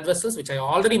 blood vessels, which I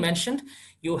already mentioned.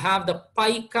 You have the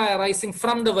pica arising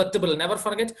from the vertebral. Never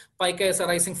forget, pica is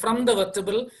arising from the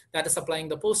vertebral, that is supplying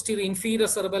the posterior inferior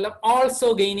cerebellum,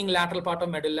 also gaining lateral part of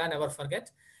medulla. Never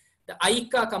forget. The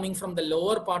ica coming from the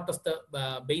lower part of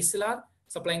the basilar,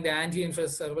 supplying the anterior inferior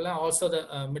cerebellum, also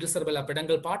the middle cerebellar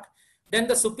peduncle part. Then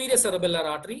the superior cerebellar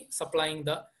artery supplying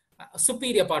the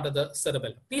superior part of the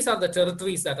cerebellum. These are the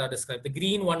territories that are described. The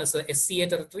green one is the SCA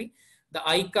territory. The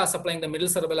ica supplying the middle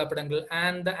cerebellar peduncle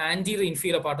and the anterior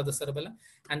inferior part of the cerebellum,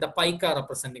 and the pica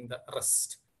representing the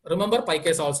rest. Remember, pica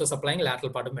is also supplying lateral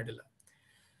part of medulla.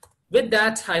 With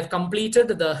that, I've completed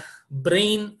the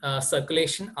brain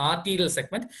circulation arterial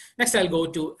segment. Next, I'll go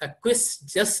to a quiz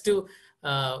just to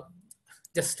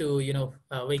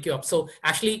wake you up. So,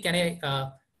 Ashley, can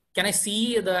I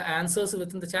see the answers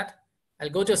within the chat? I'll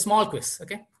go to a small quiz.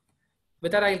 Okay.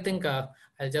 With that, I think I'll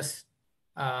just.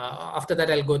 After that,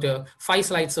 I'll go to 5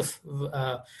 slides of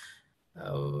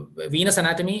venous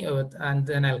anatomy, and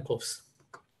then I'll close.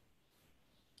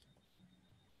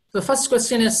 The first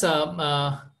question is,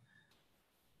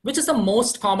 which is the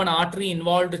most common artery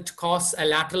involved to cause a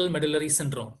lateral medullary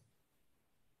syndrome?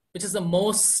 Which is the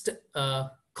most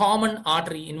common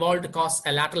artery involved to cause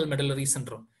a lateral medullary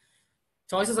syndrome?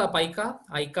 Choices are pica,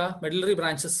 ica, medullary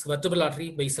branches, vertebral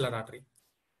artery, basilar artery.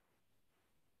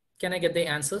 Can I get the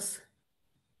answers?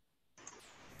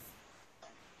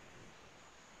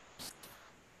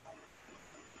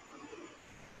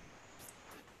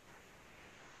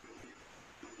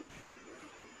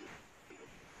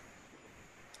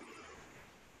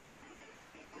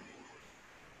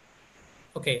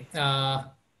 Okay,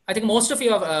 I think most of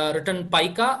you have written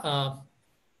pica.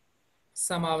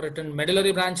 Some have written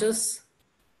medullary branches.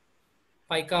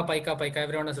 Pica, pica, pica.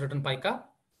 Everyone has written pica.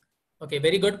 Okay,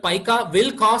 very good. Pica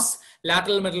will cause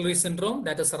lateral medullary syndrome.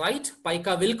 That is right.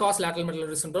 Pica will cause lateral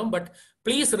medullary syndrome. But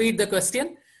please read the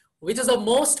question. Which is the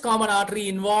most common artery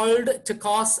involved to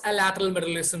cause a lateral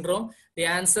medullary syndrome? The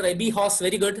answer, A.B. Hoss,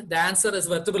 very good. The answer is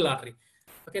vertebral artery.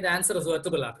 Okay, the answer is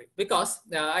vertebral artery because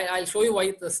I'll show you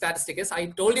why the statistic is. I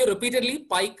told you repeatedly,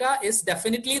 pica is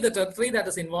definitely the territory that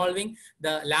is involving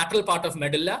the lateral part of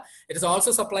medulla. It is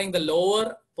also supplying the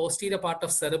lower posterior part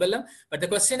of cerebellum. But the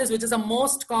question is, which is the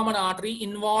most common artery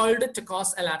involved to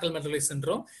cause a lateral medullary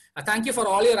syndrome? Thank you for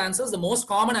all your answers. The most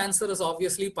common answer is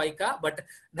obviously pica, but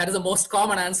that is the most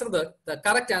common answer. The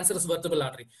correct answer is vertebral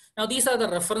artery. Now, these are the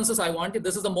references I wanted.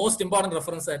 This is the most important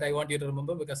reference that I want you to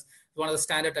remember because it's one of the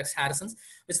standard text Harrison's,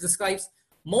 which describes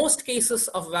most cases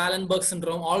of Wallenberg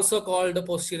syndrome, also called the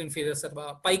posterior inferior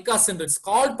pica syndrome. It's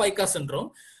called pica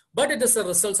syndrome, but it is a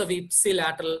result of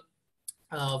ipsilateral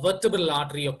vertebral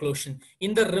artery occlusion.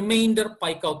 In the remainder,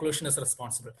 pica occlusion is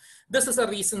responsible. This is a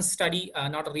recent study,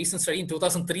 not a recent study, in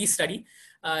 2003 study,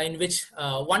 in which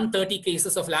 130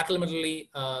 cases of lateral medullary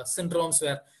syndromes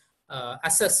were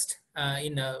assessed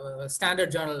in a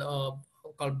standard journal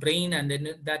called Brain, and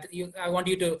then I want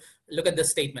you to look at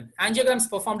this statement. Angiograms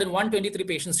performed in 123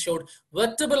 patients showed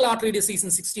vertebral artery disease in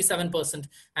 67%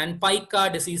 and pica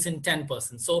disease in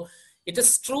 10%. So it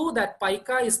is true that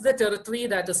pica is the territory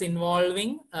that is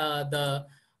involving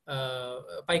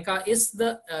pica is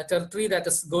the territory that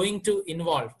is going to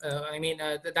involve.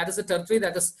 That is the territory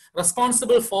that is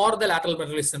responsible for the lateral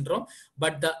medullary syndrome.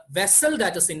 But the vessel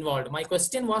that is involved, my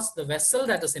question was the vessel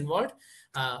that is involved,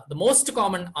 the most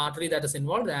common artery that is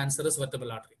involved, the answer is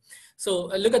vertebral artery. So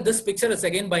look at this picture. It's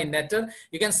again by Netter.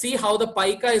 You can see how the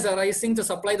pica is arising to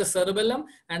supply the cerebellum,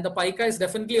 and the pica is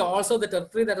definitely also the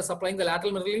territory that is supplying the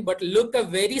lateral medullary. But look, a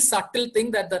very subtle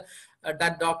thing that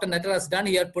that Dr. Netter has done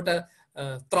here, put a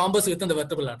thrombus within the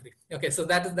vertebral artery. Okay, so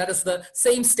that is the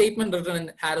same statement written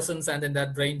in Harrison's and in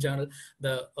that Brain journal.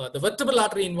 The vertebral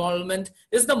artery involvement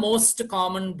is the most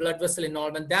common blood vessel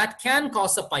involvement that can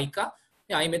cause a pica.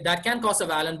 Yeah, that can cause a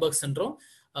Wallenberg syndrome.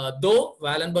 Though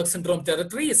Wallenberg syndrome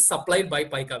territory is supplied by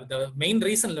pica. The main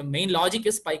reason, the main logic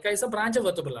is pica is a branch of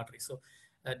vertebral artery. So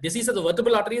disease of the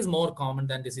vertebral artery is more common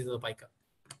than disease of the pica.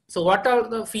 So what are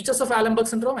the features of Wallenberg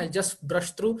syndrome? I'll just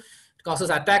brush through. It causes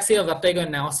ataxia, vertigo,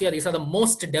 and nausea. These are the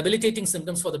most debilitating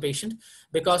symptoms for the patient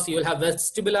because you will have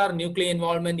vestibular nuclei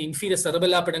involvement, inferior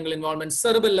cerebellar peduncle involvement,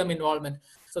 cerebellum involvement.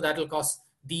 So that will cause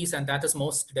these, and that is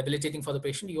most debilitating for the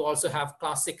patient. You also have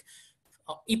classic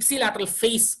ipsilateral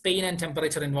face pain and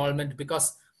temperature involvement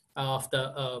because of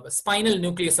the spinal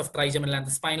nucleus of trigeminal and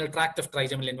the spinal tract of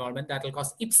trigeminal involvement. That will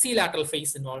cause ipsilateral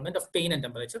face involvement of pain and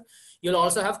temperature. You'll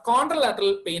also have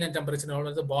contralateral pain and temperature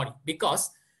involvement of the body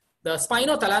because the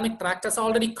spinothalamic tract has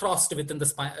already crossed within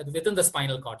the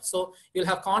spinal cord. So you'll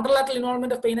have contralateral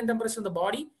involvement of pain and temperature in the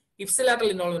body,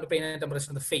 ipsilateral involvement of pain and temperature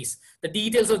in the face. The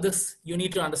details of this, you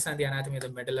need to understand the anatomy of the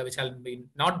medulla, which I'll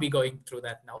not be going through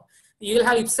that now. You will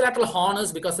have ipsilateral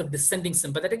horners because of descending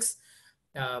sympathetics.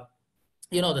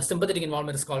 The sympathetic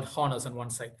involvement is called horners on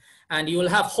one side. And you will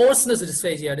have hoarseness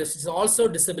dysphagia. This is also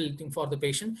disabilitating for the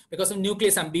patient because of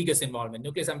nucleus ambiguous involvement.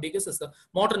 Nucleus ambiguous is the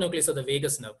motor nucleus of the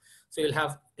vagus nerve. So you'll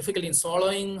have difficulty in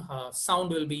swallowing, sound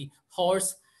will be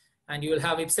hoarse, and you will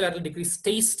have ipsilateral decreased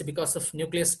taste because of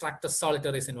nucleus tractus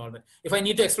solitarius involvement. If I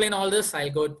need to explain all this, I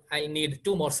need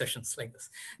 2 more sessions like this.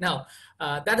 Now,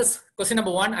 that is question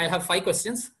number 1. I have 5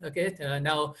 questions. Okay.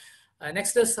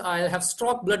 Next is I'll have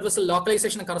stroke blood vessel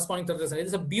localization and corresponding territories. It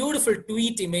is a beautiful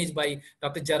tweet image by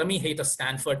Dr. Jeremy Haight of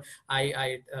Stanford.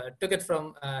 I took it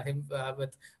from him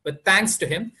with thanks to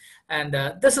him. And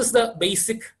this is the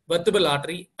basic vertebral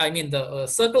artery, the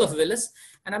circle of Willis.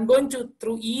 And I'm going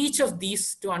through each of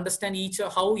these to understand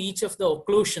how each of the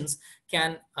occlusions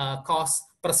can cause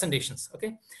presentations.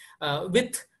 Okay,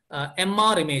 with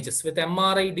MR images, with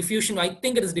MRI diffusion, I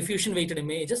think it is diffusion weighted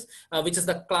images, which is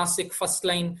the classic first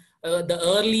line, the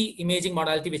early imaging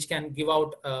modality which can give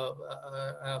out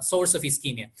a source of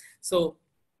ischemia. So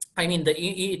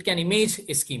it can image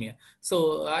ischemia.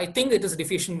 So I think it is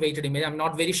diffusion weighted image. I'm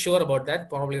not very sure about that.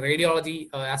 Probably radiology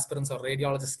aspirants or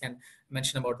radiologists can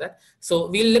mention about that. So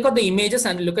we'll look at the images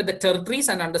and look at the territories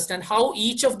and understand how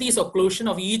each of these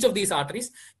occlusion of each of these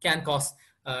arteries can cause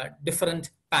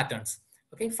different patterns.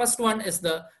 Okay, first one is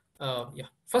the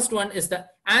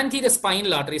anterior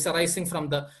spinal arteries arising from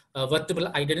the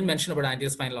vertebral. I didn't mention about anterior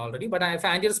spinal already, but if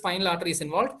anterior spinal artery is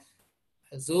involved,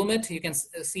 zoom it, you can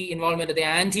see involvement of the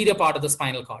anterior part of the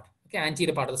spinal cord. Okay,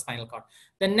 anterior part of the spinal cord.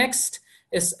 The next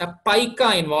is a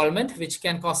pica involvement, which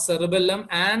can cause cerebellum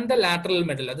and the lateral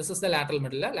medulla. This is the lateral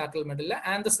medulla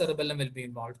and the cerebellum will be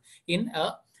involved in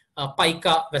a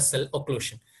pica vessel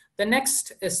occlusion. The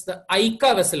next is the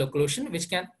ICA vessel occlusion, which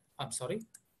can, I'm sorry.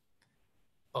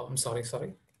 Oh, I'm sorry.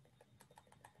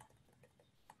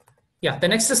 Yeah, the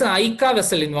next is an ICA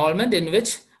vessel involvement in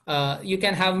which you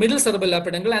can have middle cerebellar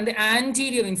peduncle and the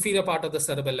anterior inferior part of the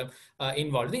cerebellum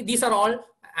involved. These are all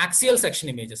axial section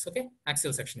images, okay?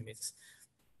 Axial section images.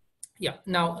 Yeah,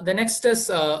 now the next is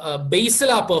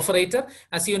basilar perforator.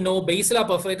 As you know, basilar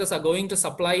perforators are going to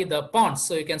supply the pons.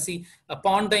 So you can see a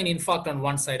pontine infarct on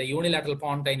one side, a unilateral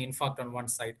pontine infarct on one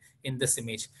side in this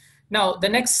image. Now, the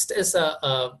next is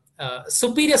a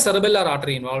superior cerebellar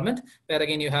artery involvement, where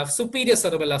again you have superior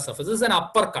cerebellar surface. This is an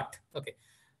uppercut, okay?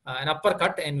 An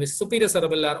uppercut in which superior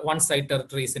cerebellar one side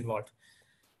territory is involved.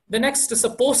 The next is a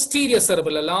posterior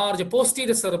cerebellar, large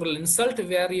posterior cerebral insult,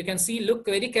 where you can see, look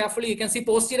very carefully, you can see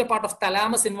posterior part of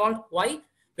thalamus involved. Why?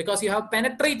 Because you have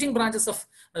penetrating branches of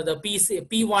the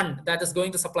P1 that is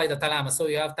going to supply the thalamus. So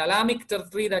you have thalamic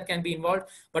territory that can be involved,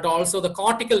 but also the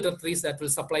cortical territories that will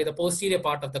supply the posterior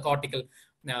part of the cortical,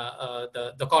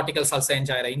 the cortical sulci and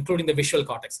gyri, including the visual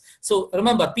cortex. So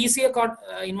remember, PCA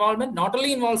involvement not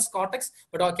only involves cortex,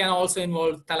 but can also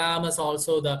involve thalamus,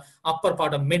 also the upper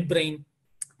part of midbrain.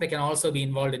 They can also be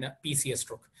involved in a PCA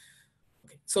stroke.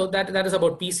 Okay. So that is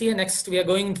about PCA. Next, we are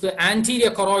going to the anterior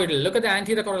choroidal. Look at the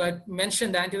anterior choroidal. I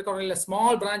mentioned the anterior choroidal, a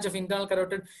small branch of internal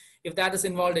carotid. If that is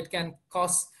involved, it can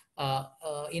cause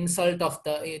insult of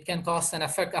the, it can cause an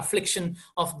affliction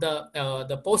of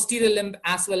the posterior limb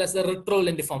as well as the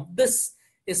retrolentiform. This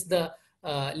is the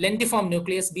lentiform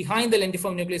nucleus. Behind the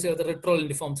lentiform nucleus, you have the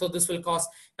retrolentiform. So this will cause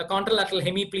a contralateral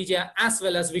hemiplegia as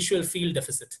well as visual field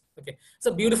deficit. Okay, it's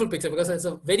a beautiful picture because it's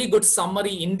a very good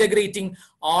summary integrating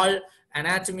all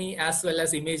anatomy as well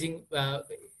as imaging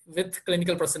with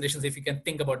clinical presentations, if you can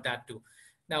think about that too.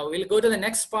 Now we'll go to the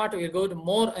next part. We'll go to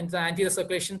more into the anterior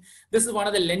circulation. This is one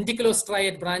of the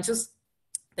lenticulostriate branches.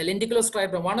 The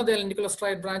lenticulostriate, one of the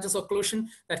lenticulostriate branches occlusion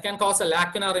that can cause a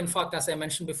lacunar infarct, as I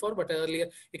mentioned before, but earlier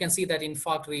you can see that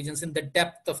infarct regions in the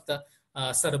depth of the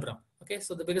cerebrum. Okay,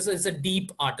 so because it's a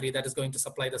deep artery that is going to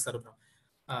supply the cerebrum.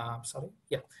 Sorry,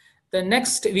 yeah. The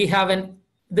next we have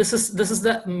this is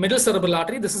the middle cerebral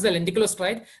artery. This is the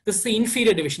lenticulostriate. This is the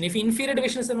inferior division. If inferior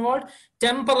division is involved,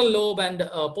 temporal lobe and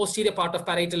posterior part of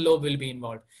parietal lobe will be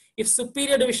involved. If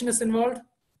superior division is involved,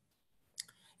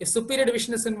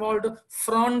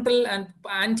 frontal and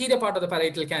anterior part of the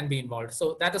parietal can be involved.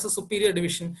 So that is a superior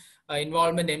division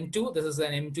involvement, M2. This is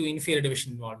an M2 inferior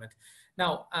division involvement.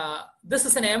 Now, this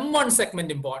is an M1 segment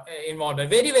involvement.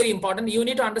 Very, very important. You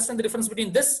need to understand the difference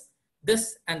between this,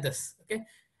 and this, okay?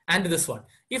 And this one.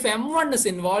 If M1 is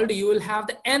involved, you will have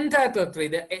the entire territory,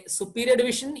 the superior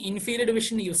division, inferior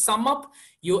division, you sum up,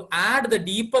 you add the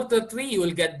deeper territory, you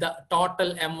will get the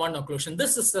total M1 occlusion.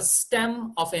 This is the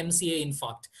stem of MCA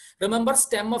infarct. Remember,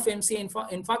 stem of MCA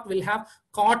infarct will have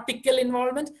cortical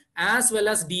involvement as well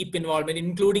as deep involvement,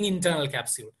 including internal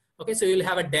capsule. Okay, so you'll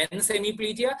have a dense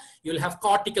hemiplegia, you'll have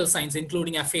cortical signs,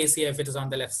 including aphasia if it is on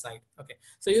the left side. Okay,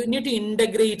 so you need to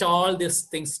integrate all these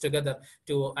things together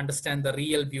to understand the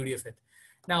real beauty of it.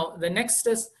 Now, the next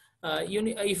is,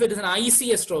 if it is an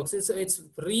ICA stroke, it's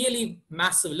really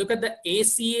massive. Look at the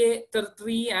ACA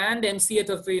territory and MCA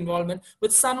territory involvement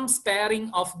with some sparing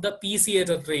of the PCA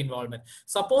territory involvement.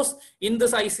 Suppose in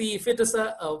this IC, if it is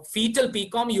a fetal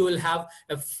PCOM, you will have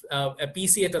a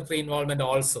PCA territory involvement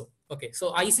also. Okay,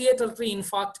 so ICA territory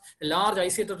infarct, a large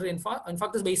ICA territory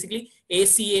infarct is basically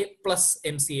ACA plus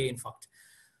MCA infarct.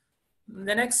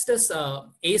 The next is ACA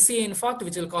infarct,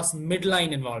 which will cause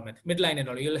midline involvement.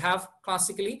 You'll have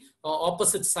classically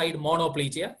opposite side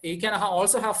monoplegia. You can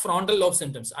also have frontal lobe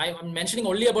symptoms. I'm mentioning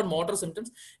only about motor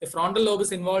symptoms. If frontal lobe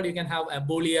is involved, you can have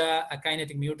abulia,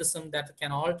 akinetic mutism that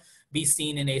can all be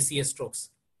seen in ACA strokes.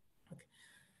 Okay.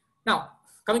 Now,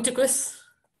 coming to quiz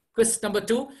number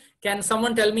 2. Can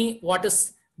someone tell me what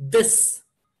is this?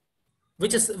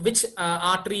 Which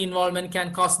artery involvement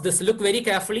can cause this? Look very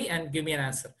carefully and give me an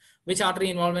answer. Which artery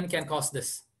involvement can cause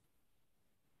this?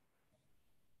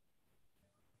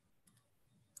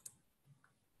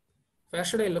 Where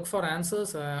should I look for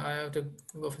answers? I have to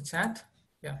go for chat.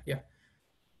 Yeah.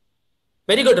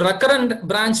 Very good. Recurrent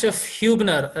branch of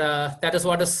Hubner. That is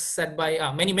what is said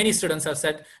by many students have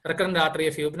said. Recurrent artery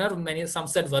of Hubner. Some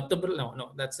said vertebral.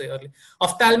 No, that's early.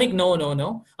 Ophthalmic.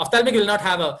 No. Ophthalmic will not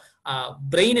have a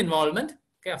brain involvement.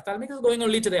 Okay, ophthalmic is going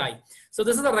only to the eye. So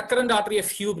this is the recurrent artery of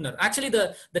Hubner. Actually,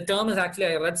 the term is actually,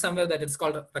 I read somewhere that it's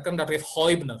called recurrent artery of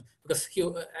Heubner because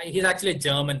he's actually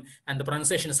German and the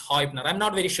pronunciation is Heubner. I'm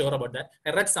not very sure about that.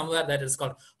 I read somewhere that it's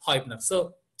called Heubner.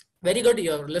 So Very good.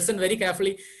 You listen very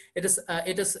carefully. It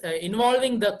is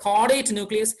involving the caudate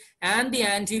nucleus and the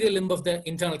anterior limb of the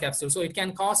internal capsule. So it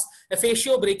can cause a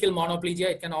faciobrachial monoplegia.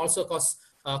 It can also cause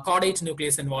caudate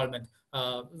nucleus involvement,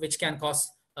 which can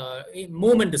cause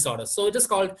movement disorders. So it is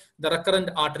called the recurrent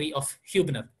artery of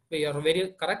Hubner. You are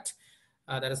very correct.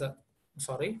 That is a,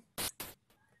 sorry.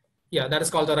 Yeah, that is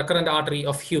called the recurrent artery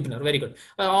of Hubner. Very good.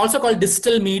 Also called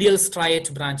distal medial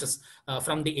striate branches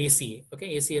from the ACA.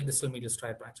 Okay, ACA distal medial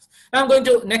striate branches. Now I'm going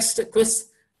to next quiz.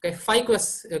 Okay, 5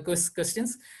 quiz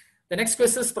questions. The next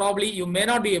quiz is probably you may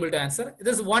not be able to answer.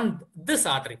 This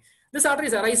artery. This artery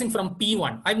is arising from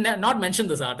P1. I've not mentioned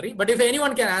this artery, but if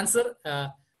anyone can answer,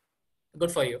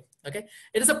 good for you. Okay,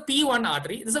 it is a P1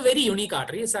 artery. This is a very unique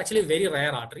artery. It's actually a very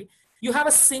rare artery. You have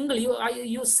a single,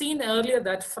 you've seen earlier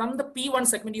that from the P1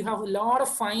 segment, you have a lot of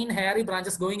fine hairy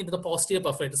branches going into the posterior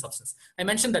perforated substance. I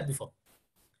mentioned that before.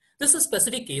 This is a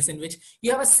specific case in which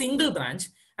you have a single branch,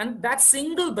 and that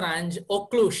single branch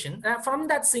occlusion, from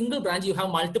that single branch, you have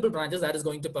multiple branches that is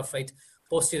going to perforate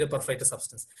posterior perforated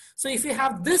substance. So if you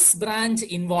have this branch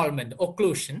involvement,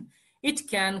 occlusion, it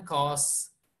can cause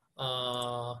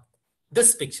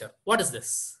this picture. What is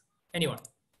this? Anyone?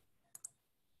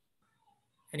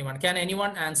 Anyone? Can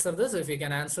anyone answer this? If you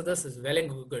can answer this, is well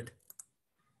and good.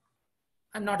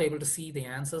 I'm not able to see the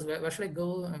answers. Where should I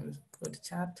go? Go to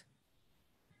chat.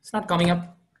 It's not coming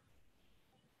up.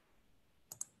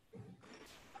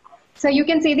 So you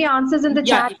can see the answers in the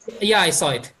chat. Yeah, I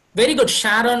saw it. Very good.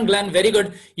 Sharon, Glenn, very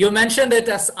good. You mentioned it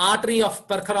as artery of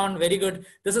Percheron. Very good.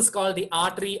 This is called the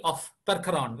artery of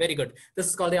Percheron. Very good. This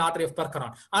is called the artery of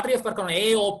Percheron. Artery of Percheron,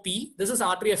 AOP. This is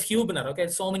artery of Hubner. Okay,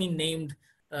 so many named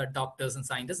doctors and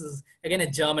scientists. This is again a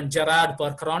German, Gerard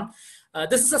Percheron.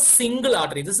 This is a single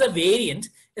artery. This is a variant,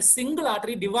 a single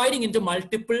artery dividing into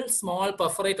multiple small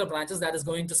perforator branches that is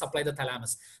going to supply the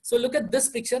thalamus. So look at this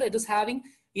picture. It is having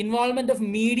involvement of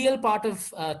medial part of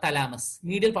thalamus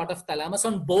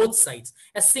on both sides.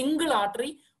 A single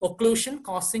artery occlusion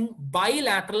causing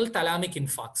bilateral thalamic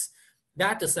infarcts.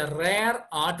 That is a rare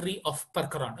artery of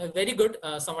Percheron. Very good.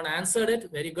 Someone answered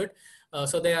it. Very good.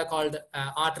 So they are called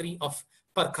artery of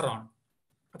Percheron.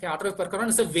 Okay, artery of Percheron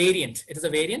is a variant. It is a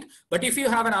variant. But if you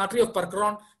have an artery of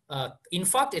Percheron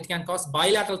infarct, it can cause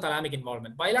bilateral thalamic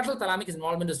involvement. Bilateral thalamic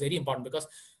involvement is very important because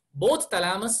both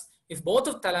thalamus, if both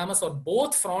of thalamus or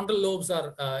both frontal lobes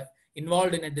are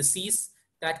involved in a disease,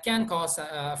 that can cause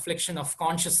affliction of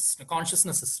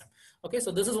consciousness system. Okay,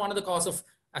 so this is one of the cause of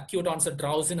acute onset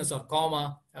drowsiness or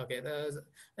coma. Okay,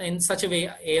 in such a way,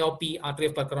 AOP, artery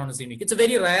of Percheron, is unique. It's a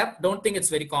very rare. Don't think it's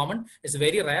very common. It's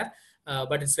very rare,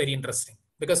 but it's very interesting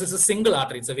because it's a single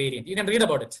artery. It's a variant. You can read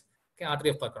about it. Okay, artery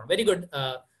of Percheron. Very good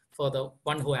for the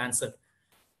one who answered.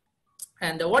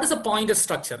 And what is a pointed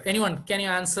structure? Anyone, can you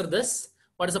answer this?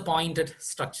 What is a pointed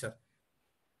structure?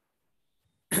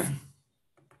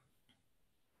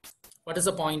 What is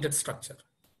a pointed structure?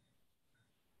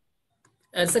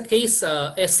 It's a case,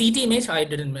 a CT image. I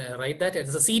didn't write that.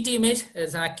 It's a CT image.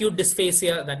 It's an acute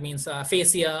dysphasia. That means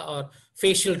aphasia or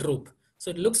facial droop. So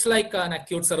it looks like an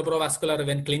acute cerebrovascular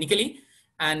event clinically.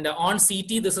 And on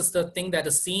CT, this is the thing that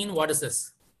is seen. What is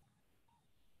this?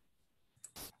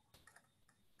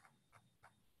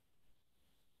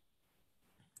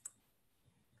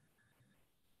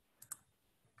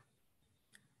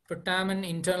 Putamen,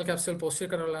 internal capsule, posterior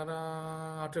corollary,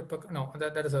 no,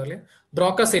 that is earlier.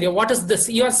 Broca's area. What is this?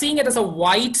 You are seeing it as a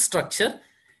white structure.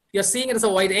 You are seeing it as a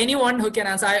white. Anyone who can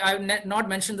answer? I have not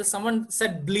mentioned this. Someone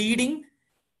said bleeding.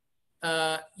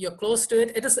 You're close to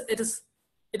it.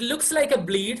 It looks like a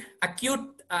bleed.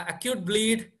 Acute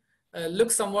bleed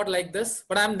looks somewhat like this,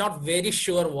 but I'm not very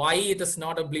sure why it is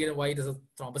not a bleed and why it is a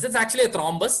thrombus. It's actually a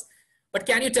thrombus, but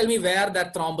can you tell me where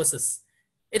that thrombus is?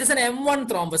 It is an M1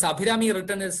 thrombus. Abhirami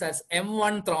written it as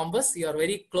M1 thrombus. You are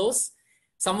very close.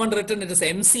 Someone written it as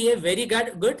MCA. Very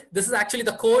good. This is actually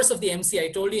the course of the MCA.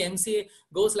 I told you MCA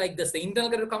goes like this. The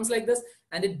internal current comes like this,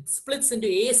 and it splits into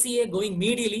ACA going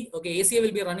medially. Okay, ACA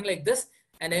will be running like this,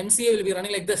 and MCA will be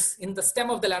running like this in the stem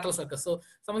of the lateral sulcus. So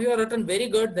some of you have written very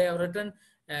good. They have written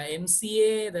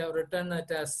MCA. They have written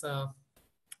it as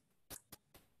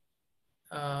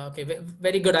okay.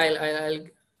 Very good. I'll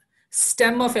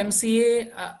stem of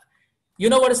MCA. You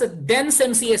know what is a dense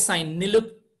MCA sign?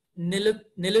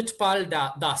 Nilutpal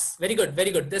Das. Very good.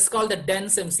 Very good. This is called the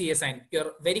dense MCA sign.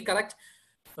 You're very correct.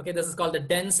 Okay, this is called the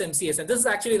dense MCA sign. This is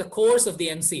actually the course of the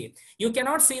MCA. You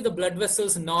cannot see the blood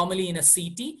vessels normally in a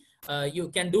CT. You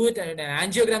can do it in an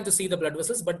angiogram to see the blood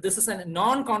vessels, but this is a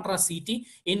non-contrast CT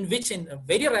in which,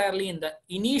 very rarely in the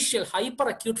initial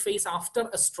hyperacute phase after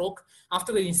a stroke,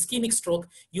 after an ischemic stroke,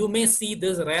 you may see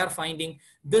this rare finding.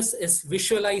 This is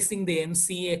visualizing the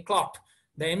MCA clot.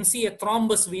 the MCA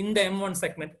thrombus in the M1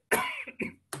 segment.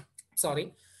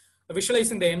 Sorry,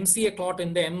 visualizing the MCA clot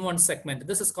in the M1 segment.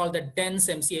 This is called the dense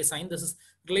MCA sign. This is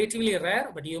relatively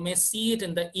rare, but you may see it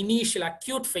in the initial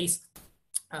acute phase.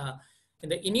 In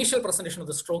the initial presentation of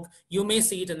the stroke, you may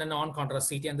see it in the non-contrast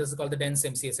CT, and this is called the dense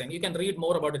MCA sign. You can read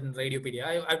more about it in Radiopedia.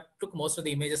 I took most of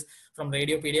the images from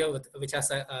Radiopedia, which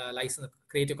has a license,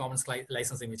 Creative Commons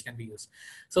licensing, which can be used.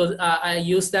 So I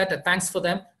used that. Thanks for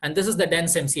them. And this is the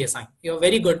dense MCA sign. You're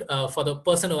very good for the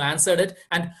person who answered it,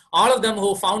 and all of them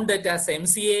who found it as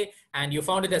MCA and you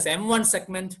found it as M1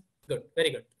 segment. Good,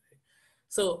 very good.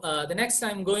 So the next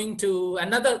I'm going to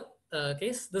another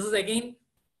case. This is again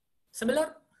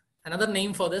similar. Another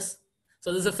name for this.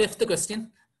 So this is the fifth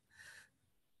question.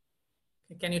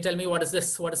 Can you tell me what is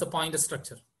this? What is the pointer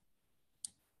structure?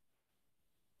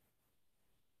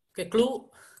 Okay, clue.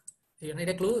 You need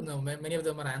a clue? No, many of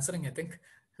them are answering, I think.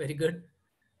 Very good.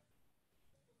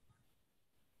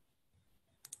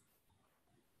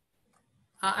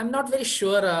 I'm not very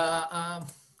sure.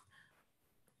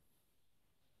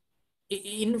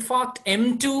 In fact,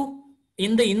 M2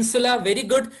 in the insula, very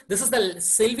good. This is the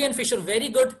Sylvian fissure, very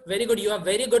good, very good. You have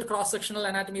very good cross-sectional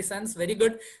anatomy sense, very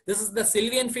good. This is the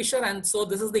Sylvian fissure, and so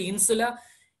this is the insula.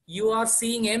 You are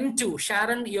seeing M2.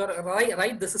 Sharon, you're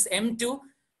right. This is M2.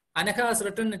 Anaka has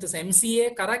written it is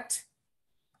MCA, correct?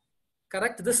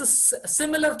 Correct. This is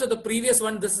similar to the previous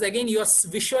one. This is again, you are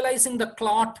visualizing the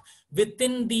clot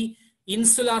within the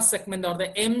insular segment or the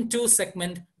M2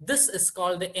 segment. This is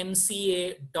called the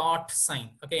MCA dot sign.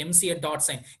 Okay, MCA dot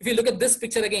sign. If you look at this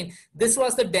picture again, this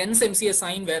was the dense MCA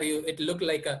sign where it looked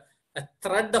like a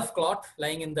thread of clot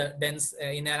lying in the dense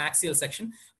in an axial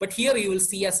section. But here you will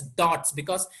see as dots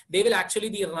because they will actually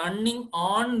be running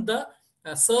on the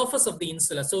surface of the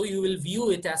insula. So you will view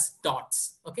it as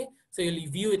dots. Okay, so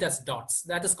you'll view it as dots.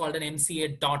 That is called an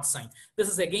MCA dot sign. This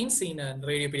is again seen in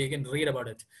Radiopedia. You can read about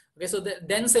it. Okay, so the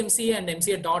dense MCA and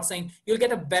MCA dot sign, you'll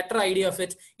get a better idea of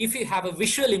it if you have a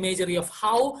visual imagery of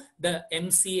how the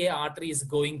MCA artery is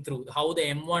going through, how the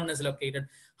M1 is located,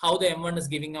 how the M1 is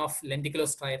giving off lenticular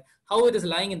striate, how it is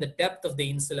lying in the depth of the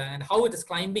insula, and how it is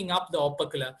climbing up the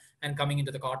opercula and coming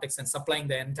into the cortex and supplying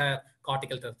the entire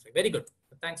cortical territory. Very good.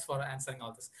 Thanks for answering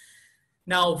all this.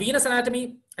 Now, venous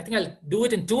anatomy, I think I'll do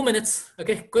it in 2 minutes.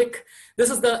 Okay, quick. This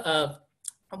is the,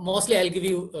 mostly I'll give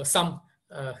you some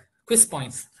quiz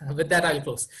points. With that, I'll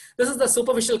close. This is the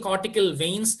superficial cortical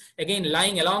veins, again,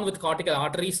 lying along with cortical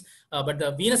arteries, but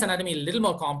the venous anatomy is a little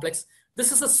more complex.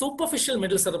 This is a superficial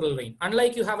middle cerebral vein.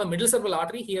 Unlike you have a middle cerebral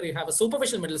artery, here you have a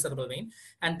superficial middle cerebral vein,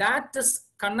 and that is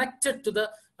connected to the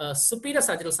superior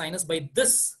sagittal sinus by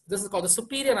this. This is called the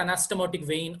superior anastomotic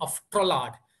vein of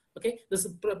Trollard. Okay, this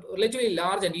is relatively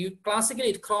large, and you classically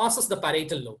it crosses the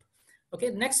parietal lobe.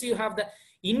 Okay, next you have the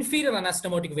inferior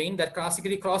anastomotic vein that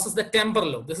classically crosses the temporal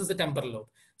lobe. This is the temporal lobe.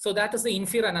 So that is the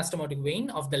inferior anastomotic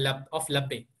vein of the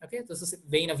Labbe. Okay, this is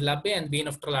vein of Labbe and vein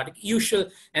of Trollard. Usual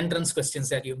entrance questions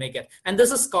that you may get. And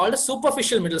this is called a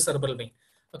superficial middle cerebral vein.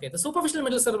 Okay, the superficial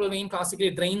middle cerebral vein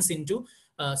classically drains into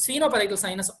sphenoparietal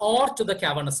sinus or to the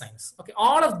cavernous sinus. Okay,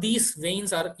 all of these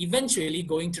veins are eventually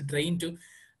going to drain to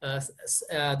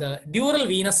the dural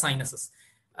venous sinuses.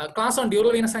 Class on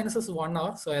dural venous sinuses is 1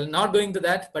 hour, so I'll not go into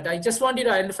that, but I just want you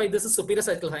to identify this is superior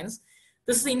sagittal sinus,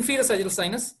 this is inferior sagittal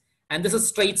sinus, and this is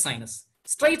straight sinus.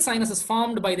 Straight sinus is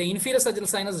formed by the inferior sagittal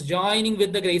sinus joining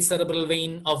with the great cerebral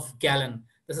vein of Galen.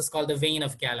 This is called the vein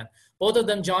of Galen. Both of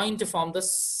them join to form the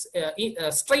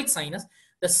straight sinus.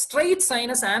 The straight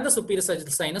sinus and the superior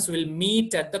sagittal sinus will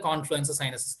meet at the confluence of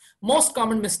sinuses. Most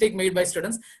common mistake made by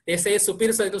students, they say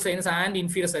superior sagittal sinus and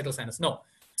inferior sagittal sinus. No,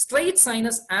 straight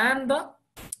sinus and the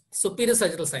superior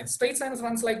sagittal sinus. Straight sinus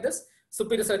runs like this,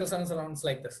 superior sagittal sinus runs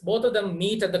like this. Both of them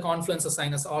meet at the confluence of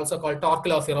sinus, also called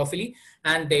torcular of Herophili,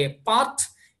 and they part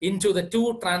into the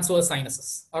two transverse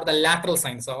sinuses, or the lateral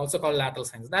sinus, also called lateral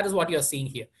sinus. That is what you are seeing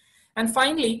here. And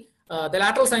finally, the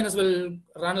lateral sinus will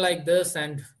run like this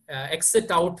and exit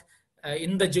out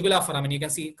in the jugular foramen. You can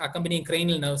see accompanying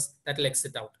cranial nerves that will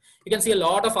exit out. You can see a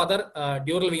lot of other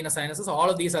dural venous sinuses. All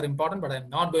of these are important, but I'm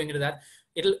not going into that.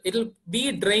 It'll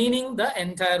be draining the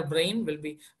entire brain, will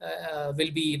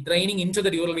be draining into the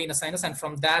dural venous sinus, and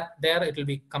from that there it will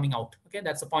be coming out. Okay,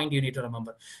 that's a point you need to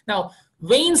remember. Now,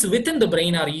 veins within the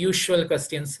brain are usual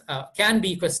questions, can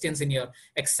be questions in your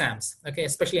exams. Okay,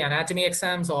 especially anatomy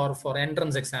exams or for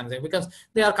entrance exams, because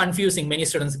they are confusing. Many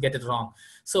students get it wrong.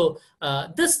 So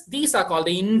these are called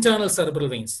the internal cerebral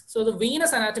veins. So the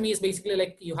venous anatomy is basically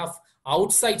like you have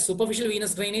outside superficial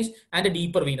venous drainage and a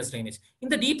deeper venous drainage. In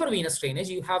the deeper venous drainage,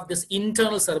 you have this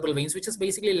internal cerebral veins, which is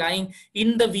basically lying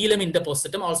in the velum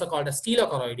interpositum, also called as stela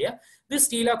choroidea. This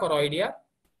stela choroidea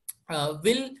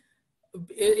will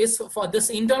is for this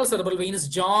internal cerebral vein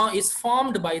is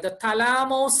formed by the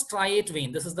thalamostriate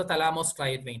vein. This is the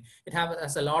thalamostriate vein. It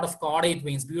has a lot of caudate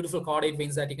veins, beautiful caudate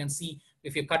veins that you can see.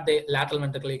 If you cut the lateral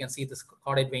ventricle, you can see this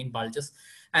caudate vein bulges,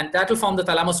 and that will form the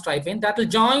thalamostriate vein. That will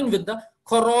join with the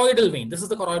choroidal vein. This is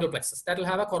the choroidal plexus. That will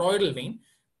have a choroidal vein.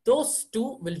 Those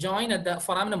two will join at the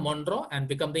foramen Monro and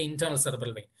become the internal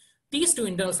cerebral vein. These two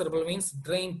internal cerebral veins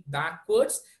drain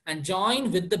backwards and join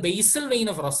with the basal vein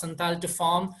of Rosenthal to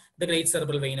form the great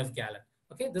cerebral vein of Galen.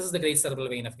 Okay, this is the great cerebral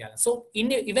vein of Galen. So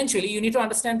eventually, you need to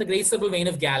understand the great cerebral vein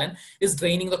of Galen is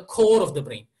draining the core of the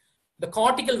brain. The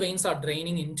cortical veins are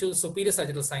draining into superior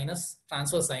sagittal sinus,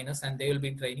 transverse sinus, and they will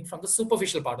be draining from the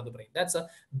superficial part of the brain. That's a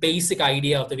basic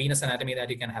idea of the venous anatomy that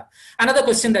you can have. Another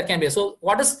question that can be, so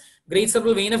what is great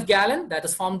cerebral vein of Galen? That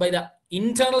is formed by the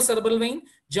internal cerebral vein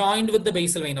joined with the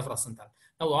basal vein of Rosenthal.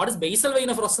 Now, what is basal vein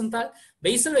of Rosenthal?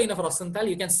 Basal vein of Rosenthal,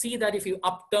 you can see that if you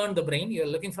upturn the brain, you're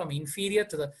looking from inferior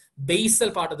to the basal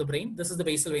part of the brain. This is the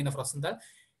basal vein of Rosenthal.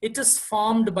 It is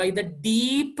formed by the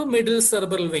deep middle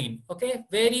cerebral vein. Okay,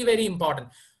 very, very important.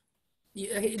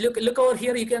 Look over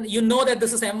here. You know that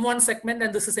this is M1 segment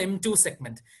and this is M2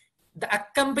 segment. The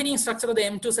accompanying structure of the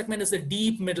M2 segment is the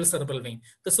deep middle cerebral vein.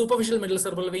 The superficial middle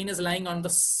cerebral vein is lying on the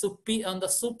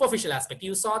superficial aspect.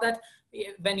 You saw that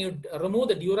when you remove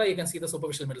the dura, you can see the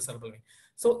superficial middle cerebral vein.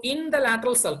 So in the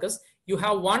lateral sulcus, you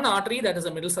have one artery that is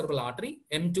a middle cerebral artery,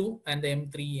 M2 and the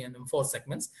M3 and M4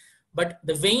 segments. But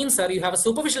the veins are, you have a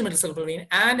superficial middle cerebral vein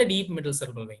and a deep middle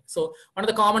cerebral vein. So one of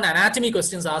the common anatomy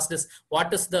questions asked is,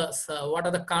 what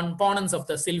are the components of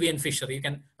the Sylvian fissure? You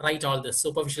can write all this: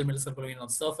 superficial middle cerebral vein on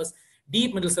the surface,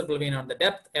 deep middle cerebral vein on the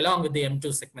depth, along with the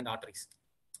M2 segment arteries.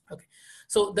 Okay.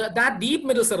 So that deep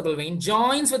middle cerebral vein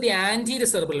joins with the anterior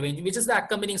cerebral vein, which is the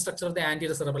accompanying structure of the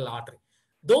anterior cerebral artery.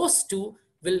 Those two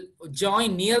will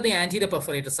join near the anterior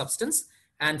perforated substance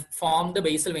and form the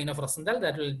basal vein of Rosenthal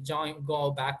that will go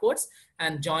backwards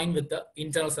and join with the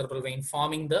internal cerebral vein,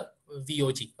 forming the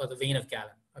VOG, or the vein of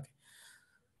Galen. Okay.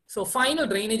 So final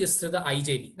drainage is to the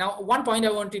IJV. Now, one point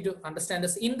I want you to understand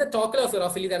is, in the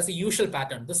torculoferrophilia, there is a usual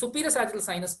pattern. The superior sagittal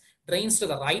sinus drains to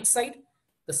the right side.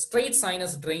 The straight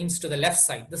sinus drains to the left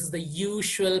side. This is the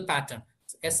usual pattern.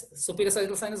 Superior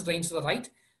sagittal sinus drains to the right.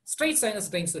 Straight sinus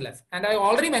drains to the left. And I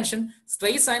already mentioned,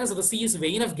 straight sinus receives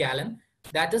vein of Galen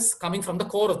that is coming from the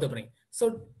core of the brain.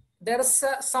 So there is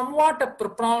somewhat a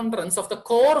preponderance of the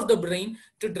core of the brain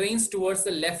to drains towards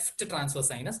the left transverse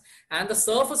sinus, and the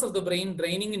surface of the brain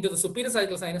draining into the superior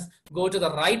sagittal sinus go to the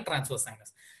right transverse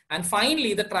sinus. And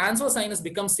finally, the transverse sinus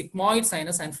becomes sigmoid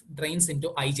sinus and drains into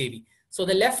IJV. So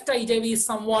the left IJV is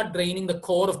somewhat draining the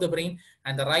core of the brain,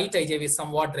 and the right IJV is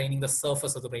somewhat draining the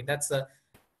surface of the brain. That's a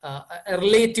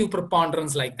relative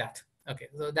preponderance like that. Okay,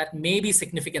 so that may be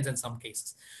significant in some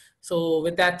cases. So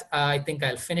with that, I think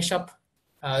I'll finish up.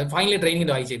 Finally draining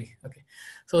into IJV. Okay.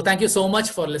 So thank you so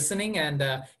much for listening. And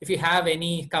if you have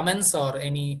any comments or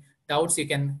any doubts, you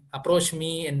can approach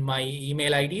me in my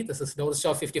email ID. This is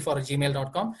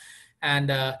doris.54@gmail.com. And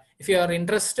if you are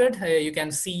interested, you can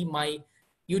see my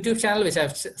YouTube channel, which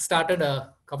I've started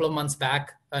a couple of months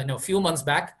back, few months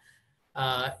back.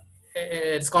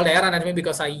 It's called Air Anatomy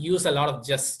because I use a lot of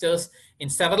gestures in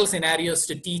several scenarios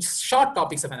to teach short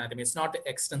topics of anatomy. It's not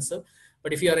extensive,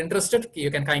 but if you are interested,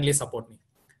 you can kindly support me.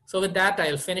 So with that,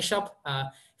 I'll finish up.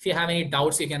 If you have any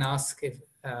doubts, you can ask.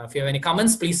 If you have any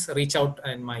comments, please reach out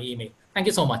in my email. Thank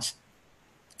you so much.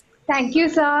 Thank you,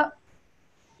 sir.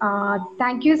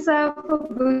 Thank you, sir, for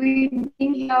being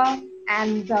here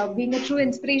and being a true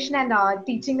inspiration and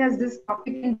teaching us this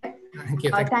topic. Thank you.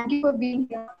 Thank you for being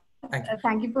here.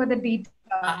 Thank you for the details.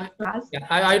 Yeah,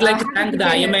 I would like to thank the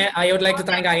IMA. I would like to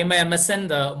thank IMA MSN,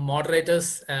 the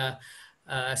moderators,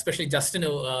 especially Justin,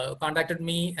 who contacted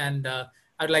me, and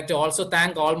I would like to also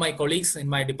thank all my colleagues in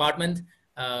my department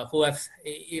who have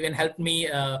even helped me.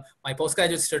 My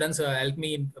postgraduate students who have helped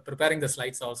me in preparing the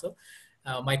slides also.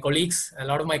 My colleagues, a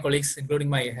lot of my colleagues, including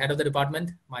my head of the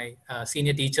department, my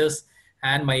senior teachers,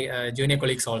 and my junior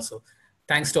colleagues also.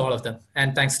 Thanks to all of them,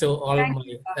 and thanks to all my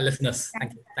listeners.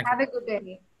 Thank you. Have a good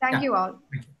day. Thank you all.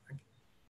 Thank you.